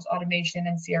Salesforce automation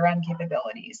and CRM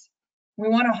capabilities. We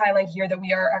want to highlight here that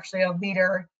we are actually a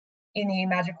leader in the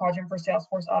Magic Quadrant for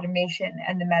Salesforce automation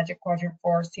and the Magic Quadrant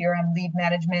for CRM lead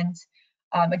management.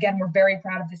 Again, we're very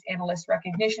proud of this analyst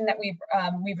recognition that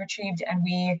we've achieved, and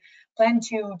we plan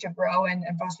to grow and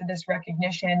foster this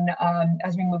recognition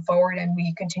as we move forward and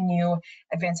we continue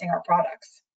advancing our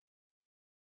products.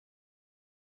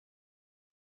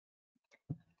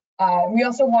 We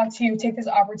also want to take this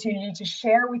opportunity to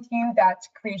share with you that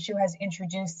Creatio has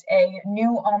introduced a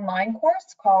new online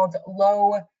course called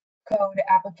Low Code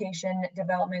Application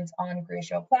Development on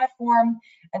Creatio platform.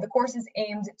 And the course is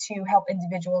aimed to help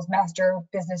individuals master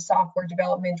business software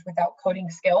development without coding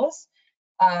skills.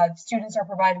 Students are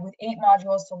provided with 8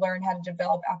 modules to learn how to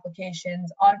develop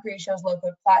applications on Creatio's low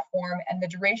code platform. And the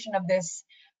duration of this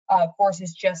course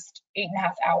is just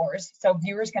 8.5 hours. So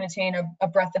viewers can attain a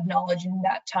breadth of knowledge in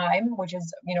that time, which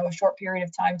is, a short period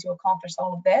of time to accomplish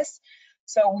all of this.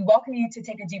 So we welcome you to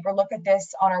take a deeper look at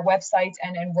this on our website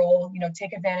and enroll,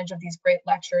 take advantage of these great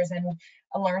lectures and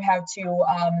learn how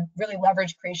to really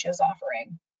leverage Creatio's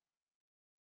offering.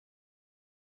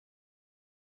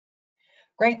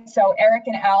 Great, so Eric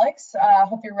and Alex,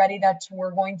 hope you're ready that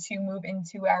we're going to move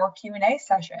into our Q&A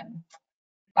session.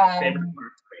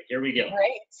 Here we go.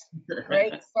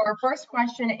 Great. So our first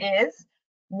question is,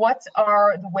 what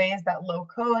are the ways that low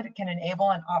code can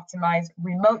enable and optimize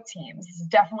remote teams? This is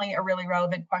definitely a really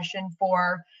relevant question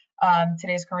for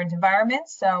today's current environment.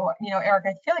 So, Eric,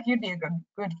 I feel like you'd be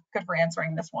good for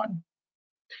answering this one.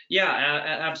 Yeah,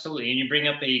 absolutely. And you bring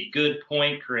up a good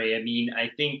point, Cray. I mean, I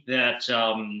think that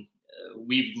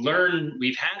we've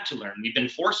been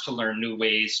forced to learn new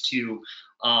ways to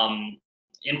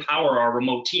empower our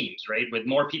remote teams, right? With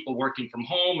more people working from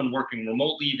home and working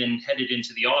remotely than headed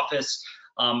into the office,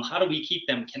 how do we keep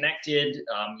them connected?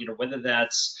 Whether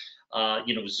that's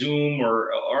Zoom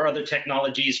or other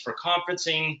technologies for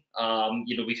conferencing,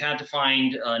 we've had to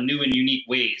find new and unique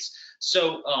ways.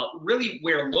 So really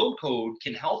where low code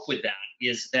can help with that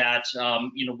is that,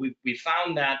 we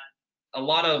found that a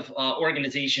lot of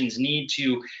organizations need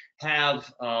to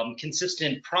have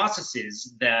consistent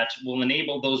processes that will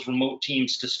enable those remote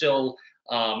teams to still,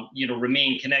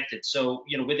 remain connected. So,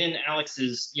 within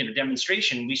Alex's,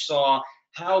 demonstration, we saw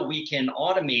how we can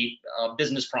automate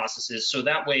business processes. So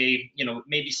that way,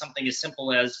 maybe something as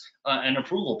simple as an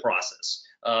approval process.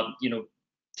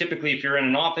 Typically, if you're in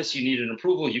an office, you need an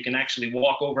approval, you can actually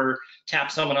walk over,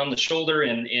 tap someone on the shoulder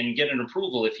and get an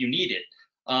approval if you need it.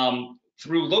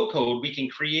 Through low code, we can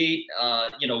create,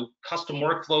 custom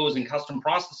workflows and custom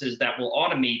processes that will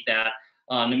automate that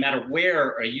no matter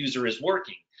where a user is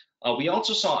working. We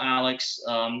also saw Alex,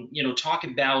 talk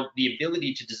about the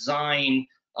ability to design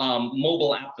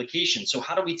mobile applications. So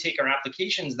how do we take our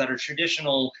applications that are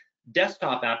traditional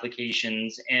desktop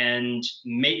applications and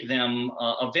make them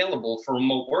available for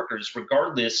remote workers,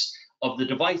 regardless of the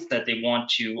device that they want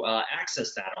to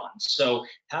access that on. So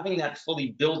having that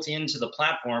fully built into the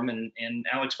platform, and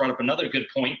Alex brought up another good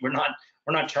point, we're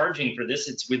not charging for this,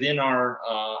 it's within our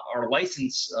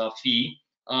license fee,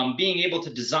 being able to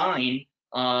design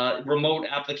remote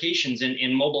applications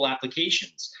and mobile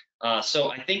applications.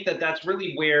 So I think that that's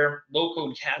really where low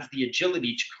code has the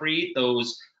agility to create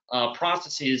those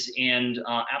processes and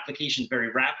applications very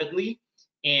rapidly,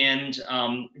 and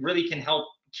really can help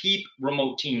keep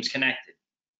remote teams connected.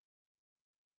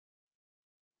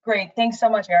 Great, thanks so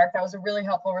much, Eric. That was a really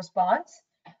helpful response.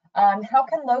 How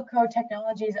can low-code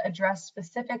technologies address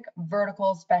specific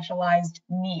vertical specialized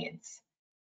needs?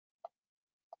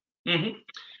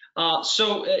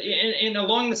 So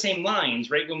along the same lines,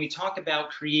 right, when we talk about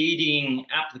creating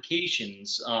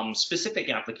applications, specific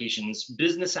applications,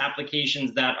 business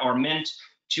applications that are meant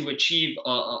to achieve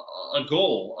a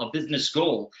goal, a business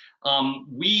goal,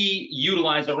 we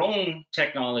utilize our own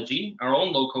technology, our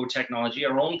own low-code technology,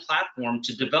 our own platform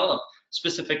to develop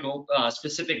specific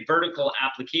vertical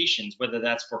applications, whether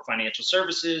that's for financial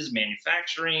services,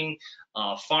 manufacturing,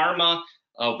 pharma.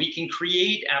 We can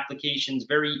create applications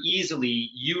very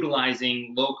easily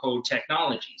utilizing low-code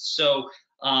technologies. So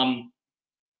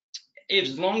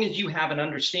as long as you have an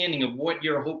understanding of what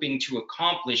you're hoping to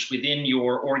accomplish within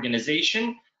your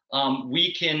organization,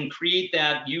 we can create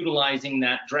that utilizing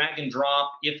that drag and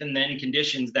drop if and then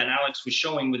conditions that Alex was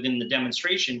showing within the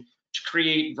demonstration to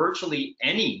create virtually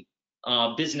any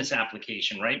business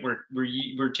application, right?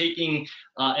 We're taking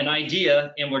an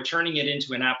idea and we're turning it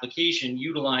into an application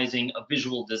utilizing a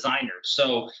visual designer.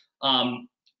 So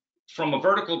from a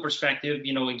vertical perspective,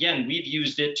 again, we've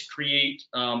used it to create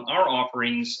our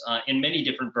offerings in many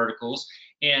different verticals.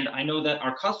 And I know that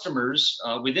our customers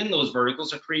within those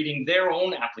verticals are creating their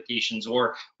own applications,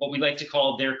 or what we like to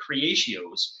call their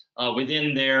creatios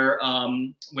within their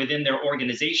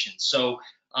organization. So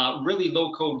really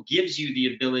low code gives you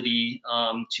the ability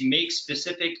to make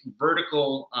specific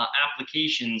vertical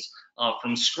applications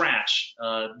from scratch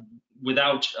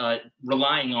without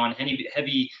relying on any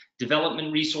heavy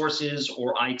development resources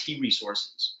or IT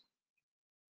resources.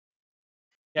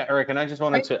 Yeah, Eric, and I just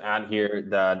wanted to add here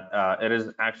that it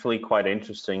is actually quite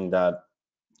interesting that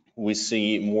we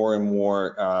see more and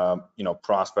more,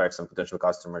 prospects and potential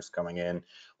customers coming in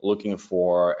looking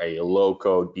for a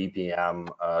low-code BPM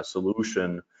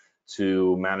solution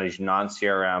to manage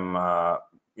non-CRM,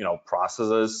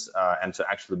 processes and to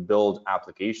actually build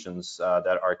applications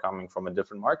that are coming from a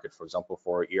different market, for example,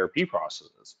 for ERP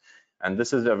processes. And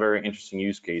this is a very interesting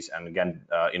use case. And again,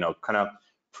 kind of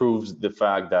proves the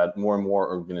fact that more and more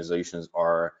organizations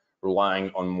are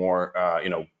relying on more,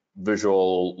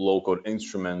 visual low-code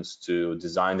instruments to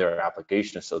design their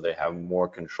applications so they have more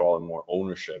control and more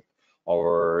ownership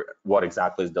over what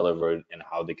exactly is delivered and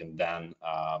how they can then,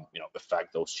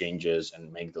 affect those changes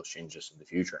and make those changes in the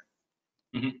future.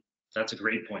 Mm-hmm. That's a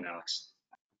great point, Alex.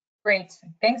 Great,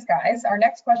 thanks guys. Our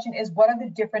next question is, what are the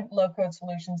different low-code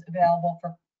solutions available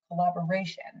for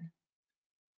collaboration?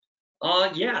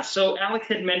 Yeah, so Alex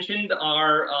had mentioned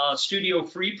our Studio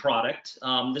Free product.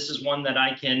 This is one that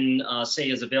I can say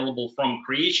is available from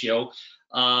Creatio.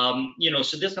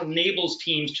 So this enables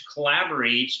teams to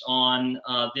collaborate on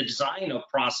the design of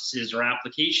processes or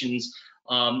applications,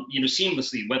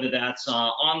 seamlessly, whether that's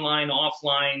online,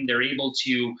 offline. They're able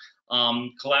to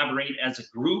collaborate as a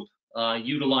group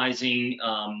utilizing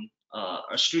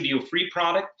a Studio Free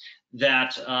product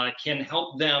that can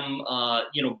help them,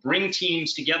 bring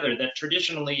teams together that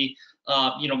traditionally,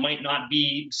 might not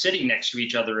be sitting next to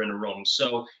each other in a room.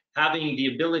 So having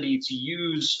the ability to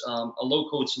use a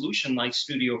low-code solution like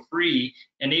Studio Free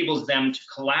enables them to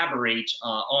collaborate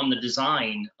on the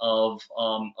design of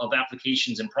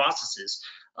applications and processes.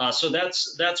 So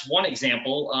that's one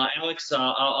example. Alex,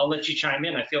 I'll let you chime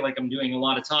in. I feel like I'm doing a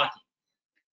lot of talking.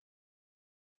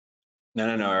 No,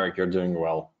 Eric, you're doing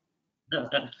well.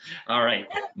 All right.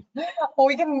 Well,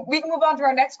 we can move on to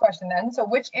our next question then. So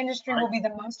which industry will be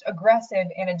the most aggressive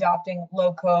in adopting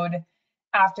low code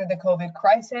after the COVID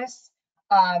crisis?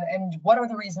 And what are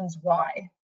the reasons why?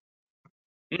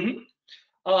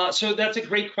 Mm-hmm. So that's a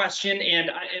great question, and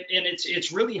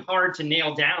it's really hard to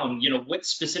nail down, what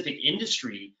specific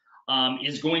industry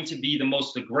is going to be the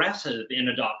most aggressive in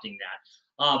adopting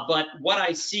that. But what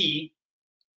I see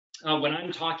when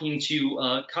I'm talking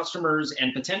to customers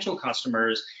and potential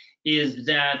customers is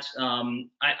that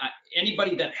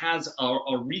anybody that has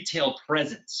a retail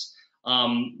presence,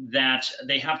 that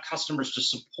they have customers to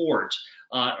support,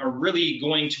 are really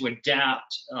going to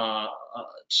adapt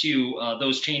to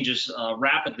those changes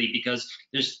rapidly, because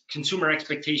there's consumer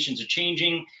expectations are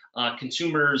changing.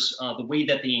 Consumers, the way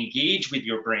that they engage with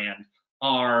your brand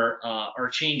are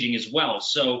changing as well.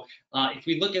 So if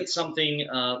we look at something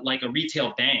like a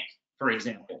retail bank, for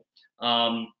example,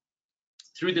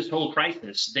 through this whole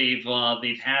crisis, they've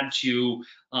had to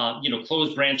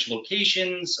close branch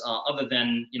locations other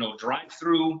than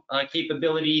drive-through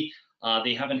capability.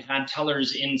 They haven't had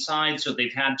tellers inside, so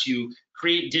they've had to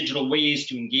create digital ways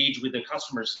to engage with their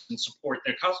customers and support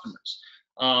their customers.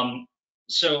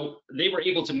 So they were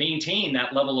able to maintain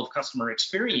that level of customer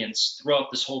experience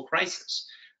throughout this whole crisis.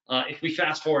 If we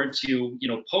fast forward to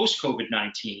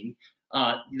post-COVID-19,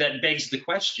 that begs the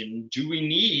question: do we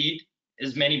need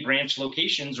as many branch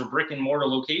locations or brick and mortar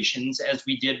locations as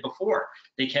we did before?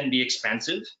 They can be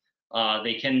expensive.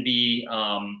 They can be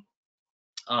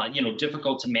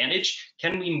difficult to manage.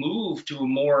 Can we move to a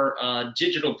more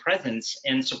digital presence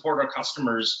and support our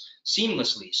customers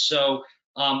seamlessly? So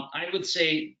I would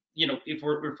say, if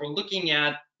we're looking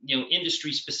at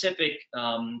industry specific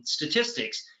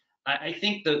statistics, I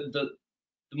think the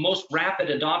most rapid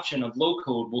adoption of low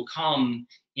code will come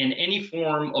in any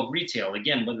form of retail.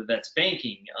 Again, whether that's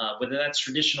banking, whether that's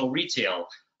traditional retail,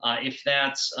 if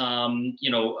that's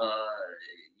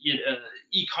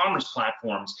e-commerce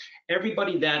platforms.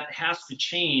 Everybody that has to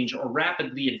change or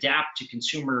rapidly adapt to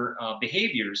consumer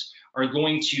behaviors are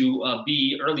going to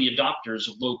be early adopters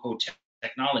of low-code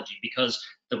technology, because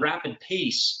the rapid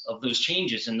pace of those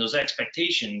changes and those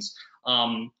expectations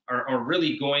are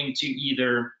really going to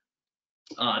either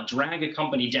drag a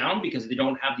company down because they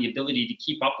don't have the ability to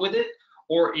keep up with it,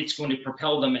 or it's going to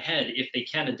propel them ahead if they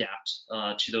can adapt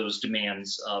to those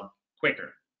demands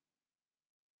quicker.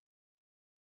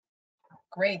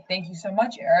 Great, thank you so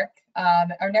much, Eric.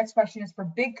 Our next question is for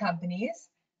big companies.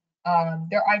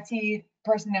 Their IT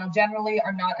personnel generally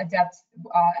are not adept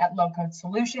at low-code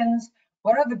solutions.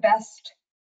 What are the best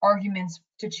arguments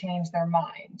to change their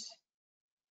mind?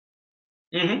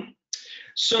 Mm-hmm.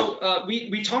 So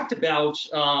we talked about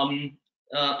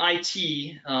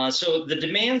IT, so the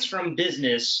demands from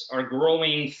business are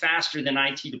growing faster than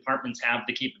IT departments have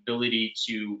the capability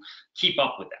to keep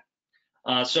up with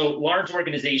them. So large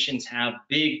organizations have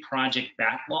big project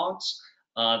backlogs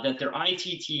that their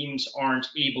IT teams aren't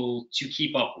able to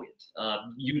keep up with,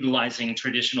 utilizing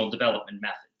traditional development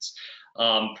methods.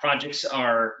 Projects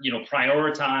are,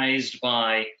 prioritized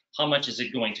by how much is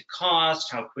it going to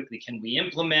cost, how quickly can we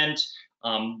implement,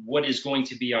 what is going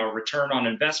to be our return on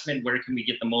investment, where can we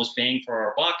get the most bang for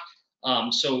our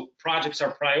buck. So projects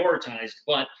are prioritized,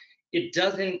 but it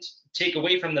doesn't take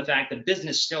away from the fact that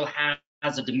business still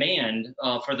has a demand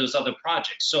for those other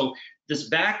projects. So this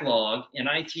backlog and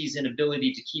IT's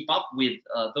inability to keep up with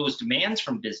those demands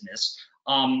from business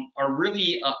are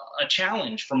really a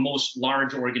challenge for most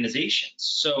large organizations.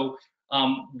 So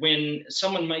when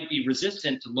someone might be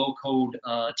resistant to low-code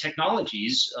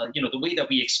technologies, the way that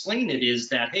we explain it is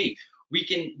that, hey, we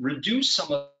can reduce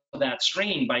some of that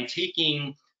strain by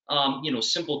taking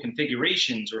simple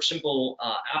configurations or simple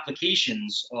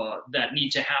applications that need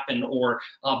to happen, or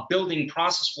building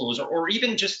process flows, or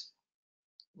even just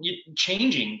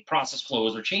changing process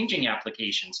flows or changing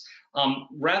applications.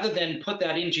 Rather than put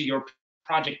that into your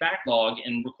project backlog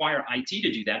and require IT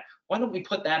to do that, why don't we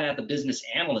put that at the business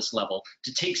analyst level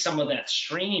to take some of that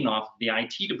strain off the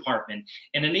IT department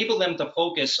and enable them to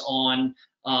focus on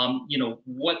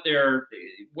what they're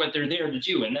there to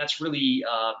do, and that's really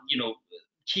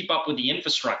keep up with the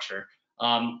infrastructure.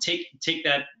 Take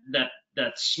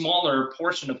that smaller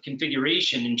portion of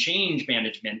configuration and change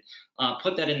management,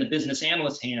 put that in the business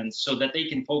analyst hands so that they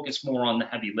can focus more on the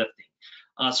heavy lifting.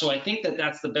 So I think that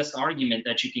that's the best argument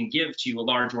that you can give to a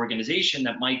large organization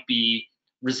that might be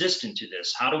resistant to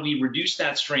this. How do we reduce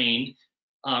that strain,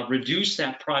 reduce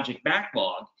that project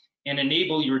backlog, and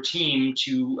enable your team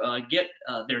to get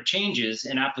their changes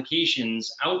and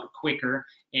applications out quicker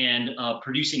and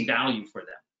producing value for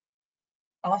them?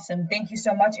 Awesome. Thank you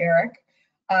so much, Eric.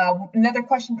 Another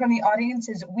question from the audience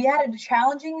is, we had a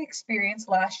challenging experience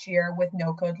last year with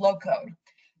no-code, low-code.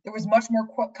 There was much more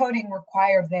coding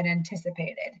required than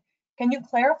anticipated. Can you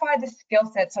clarify the skill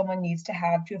set someone needs to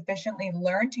have to efficiently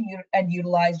learn to and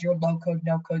utilize your low-code,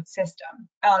 no-code system?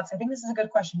 Alex, I think this is a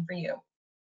good question for you.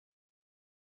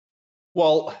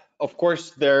 Well, of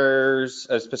course, there's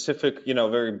a specific,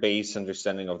 very base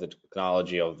understanding of the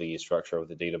technology, of the structure of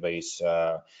the database,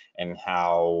 and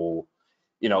how,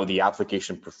 the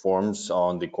application performs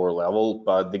on the core level.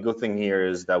 But the good thing here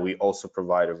is that we also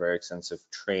provide a very extensive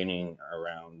training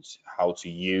around how to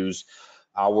use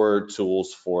our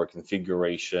tools for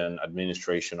configuration,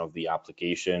 administration of the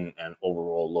application, and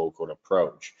overall low-code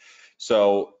approach.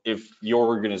 So if your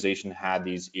organization had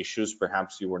these issues,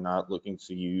 perhaps you were not looking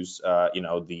to use,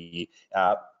 the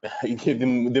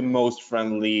most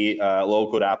friendly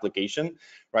low-code application,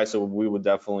 right? So we would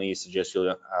definitely suggest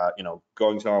you,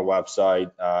 going to our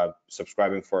website,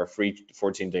 subscribing for a free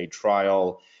 14-day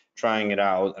trial, trying it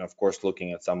out, and of course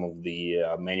looking at some of the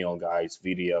manual guides,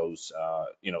 videos,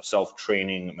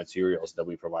 self-training materials that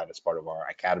we provide as part of our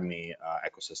academy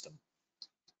ecosystem.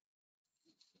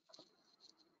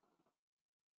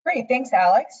 Great, thanks,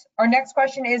 Alex. Our next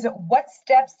question is, what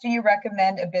steps do you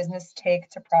recommend a business take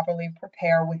to properly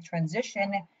prepare with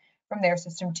transition from their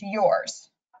system to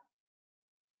yours?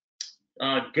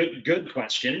 Good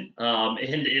question.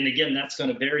 And again, that's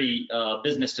going to vary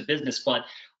business to business, but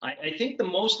I think the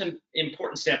most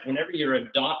important step whenever you're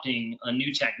adopting a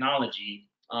new technology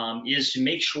is to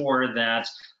make sure that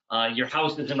your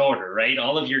house is in order, right?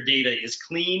 All of your data is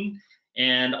clean,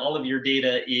 and all of your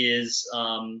data is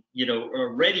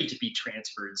ready to be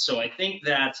transferred. So I think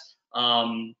that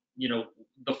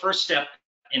the first step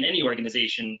in any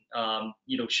organization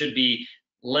should be,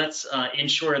 let's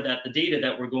ensure that the data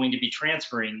that we're going to be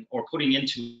transferring or putting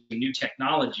into new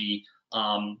technology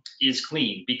is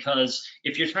clean. Because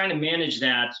if you're trying to manage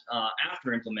that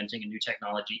after implementing a new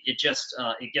technology, it gets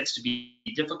to be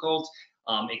difficult.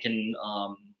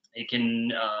 It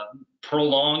can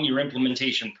prolong your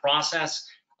implementation process.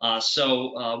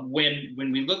 So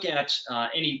when we look at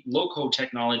any low-code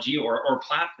technology or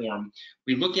platform,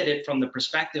 we look at it from the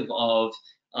perspective of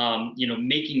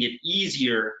making it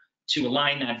easier to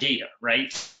align that data,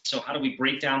 right? So how do we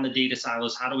break down the data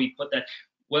silos? How do we put that?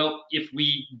 Well, if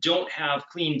we don't have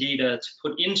clean data to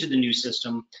put into the new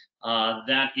system,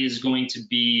 that is going to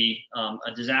be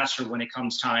a disaster when it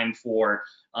comes time for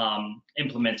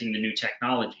implementing the new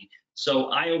technology. So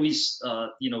I always,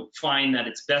 find that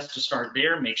it's best to start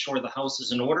there, make sure the house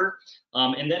is in order,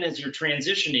 and then as you're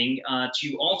transitioning,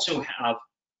 to also have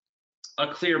a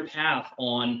clear path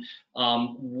on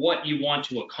what you want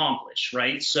to accomplish,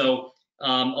 right? So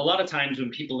a lot of times when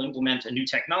people implement a new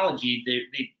technology,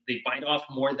 they bite off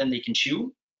more than they can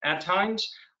chew at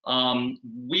times.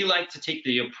 We like to take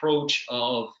the approach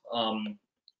of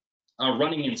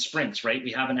running in sprints, right?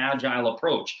 We have an agile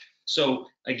approach. So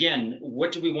again,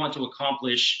 what do we want to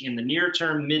accomplish in the near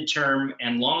term, midterm,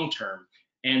 and long term?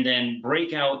 And then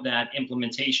break out that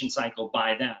implementation cycle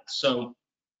by that. So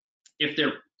if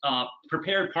they're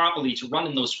prepared properly to run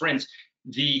in those sprints,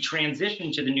 the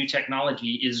transition to the new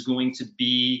technology is going to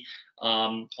be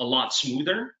a lot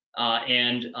smoother,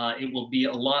 and it will be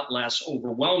a lot less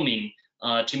overwhelming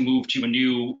to move to a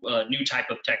new type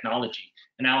of technology.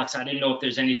 And Alex, I didn't know if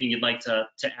there's anything you'd like to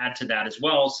add to that as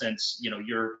well, since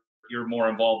you're more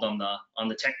involved on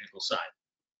the technical side.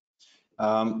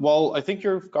 Well, I think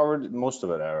you've covered most of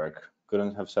it, Eric.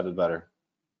 Couldn't have said it better.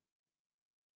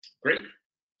 Great.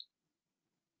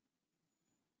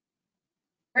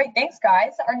 Great, thanks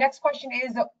guys. Our next question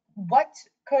is,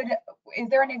 is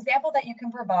there an example that you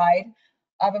can provide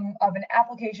of an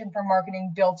application for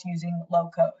marketing built using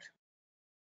low code?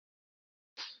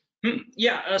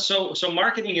 Yeah, so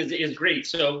marketing is great.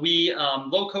 So we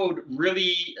low code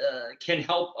really can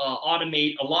help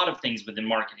automate a lot of things within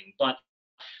marketing. But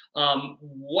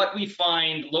what we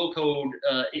find low code,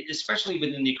 especially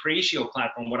within the Creatio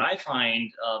platform, what I find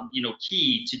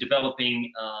key to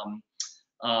developing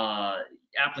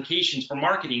applications for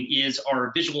marketing is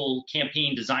our visual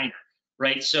campaign designer,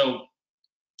 right? So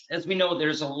as we know,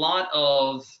 there's a lot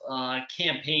of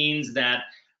campaigns that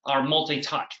are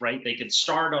multi-touch, right? They could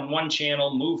start on one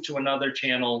channel, move to another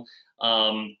channel,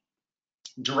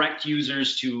 direct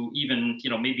users to even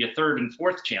maybe a third and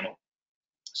fourth channel.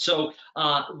 So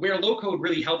where low code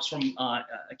really helps from a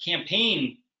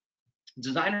campaign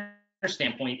designer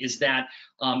standpoint is that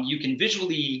you can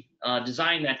visually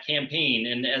design that campaign,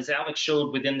 and as Alex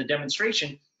showed within the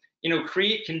demonstration,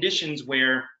 create conditions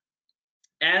where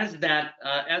as that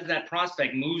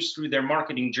prospect moves through their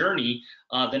marketing journey,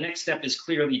 the next step is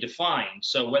clearly defined.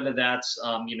 So whether that's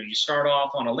you start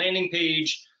off on a landing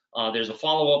page, there's a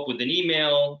follow-up with an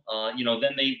email,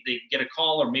 then they get a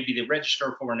call, or maybe they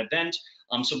register for an event.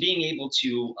 So being able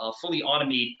to fully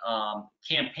automate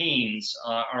campaigns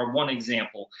are one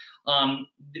example.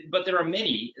 But there are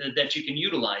many that you can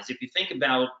utilize. If you think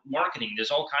about marketing,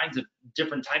 there's all kinds of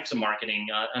different types of marketing.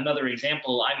 Another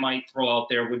example I might throw out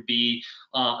there would be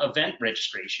event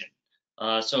registration.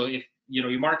 So if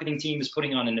your marketing team is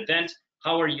putting on an event,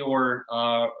 how are your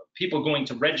people going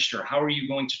to register? How are you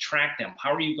going to track them?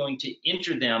 How are you going to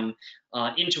enter them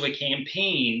into a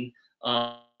campaign?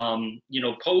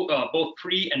 Both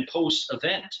pre and post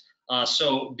event.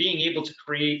 So being able to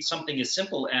create something as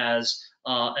simple as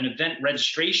an event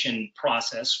registration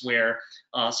process where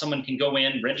someone can go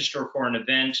in, register for an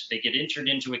event, they get entered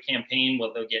into a campaign where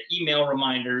they'll get email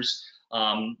reminders,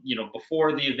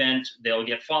 before the event, they'll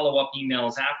get follow-up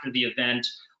emails after the event.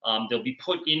 They'll be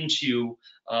put into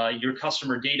your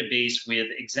customer database with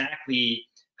exactly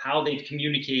how they've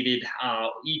communicated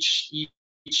each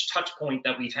touch point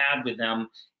that we've had with them,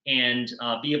 and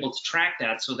be able to track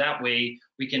that, so that way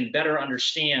we can better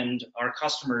understand our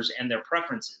customers and their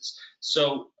preferences.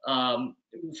 So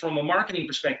from a marketing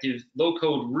perspective, low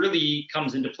code really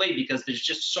comes into play because there's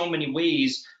just so many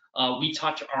ways we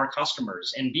touch our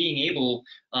customers, and being able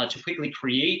to quickly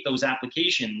create those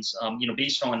applications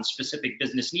based on specific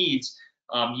business needs,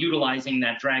 utilizing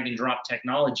that drag and drop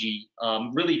technology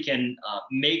really can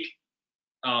make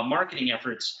marketing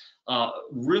efforts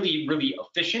really, really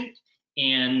efficient,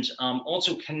 and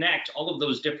also connect all of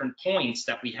those different points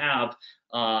that we have,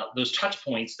 those touch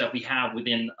points that we have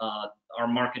within our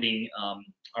marketing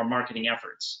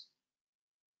efforts.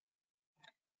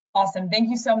 Awesome. Thank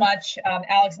you so much,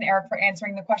 Alex and Eric, for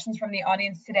answering the questions from the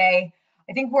audience today.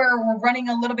 I think we're running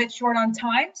a little bit short on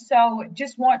time, so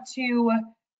just want to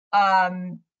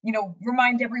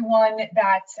remind everyone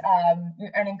that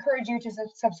and encourage you to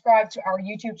subscribe to our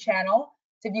YouTube channel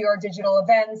to view our digital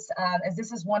events, as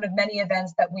this is one of many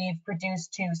events that we've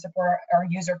produced to support our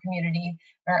user community,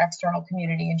 our external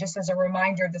community. And just as a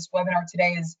reminder, this webinar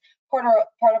today is part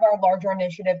of our larger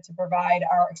initiative to provide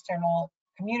our external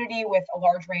community with a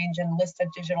large range and list of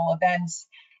digital events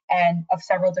and of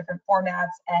several different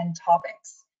formats and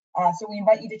topics. So we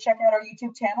invite you to check out our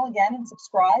YouTube channel again and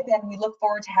subscribe, and we look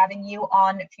forward to having you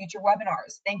on future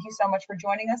webinars. Thank you so much for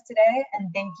joining us today,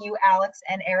 and thank you, Alex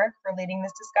and Eric, for leading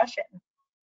this discussion.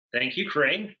 Thank you,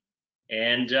 Craig,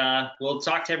 and we'll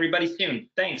talk to everybody soon.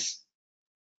 Thanks.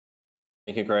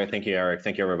 Thank you, Craig. Thank you, Eric.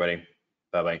 Thank you, everybody.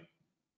 Bye-bye.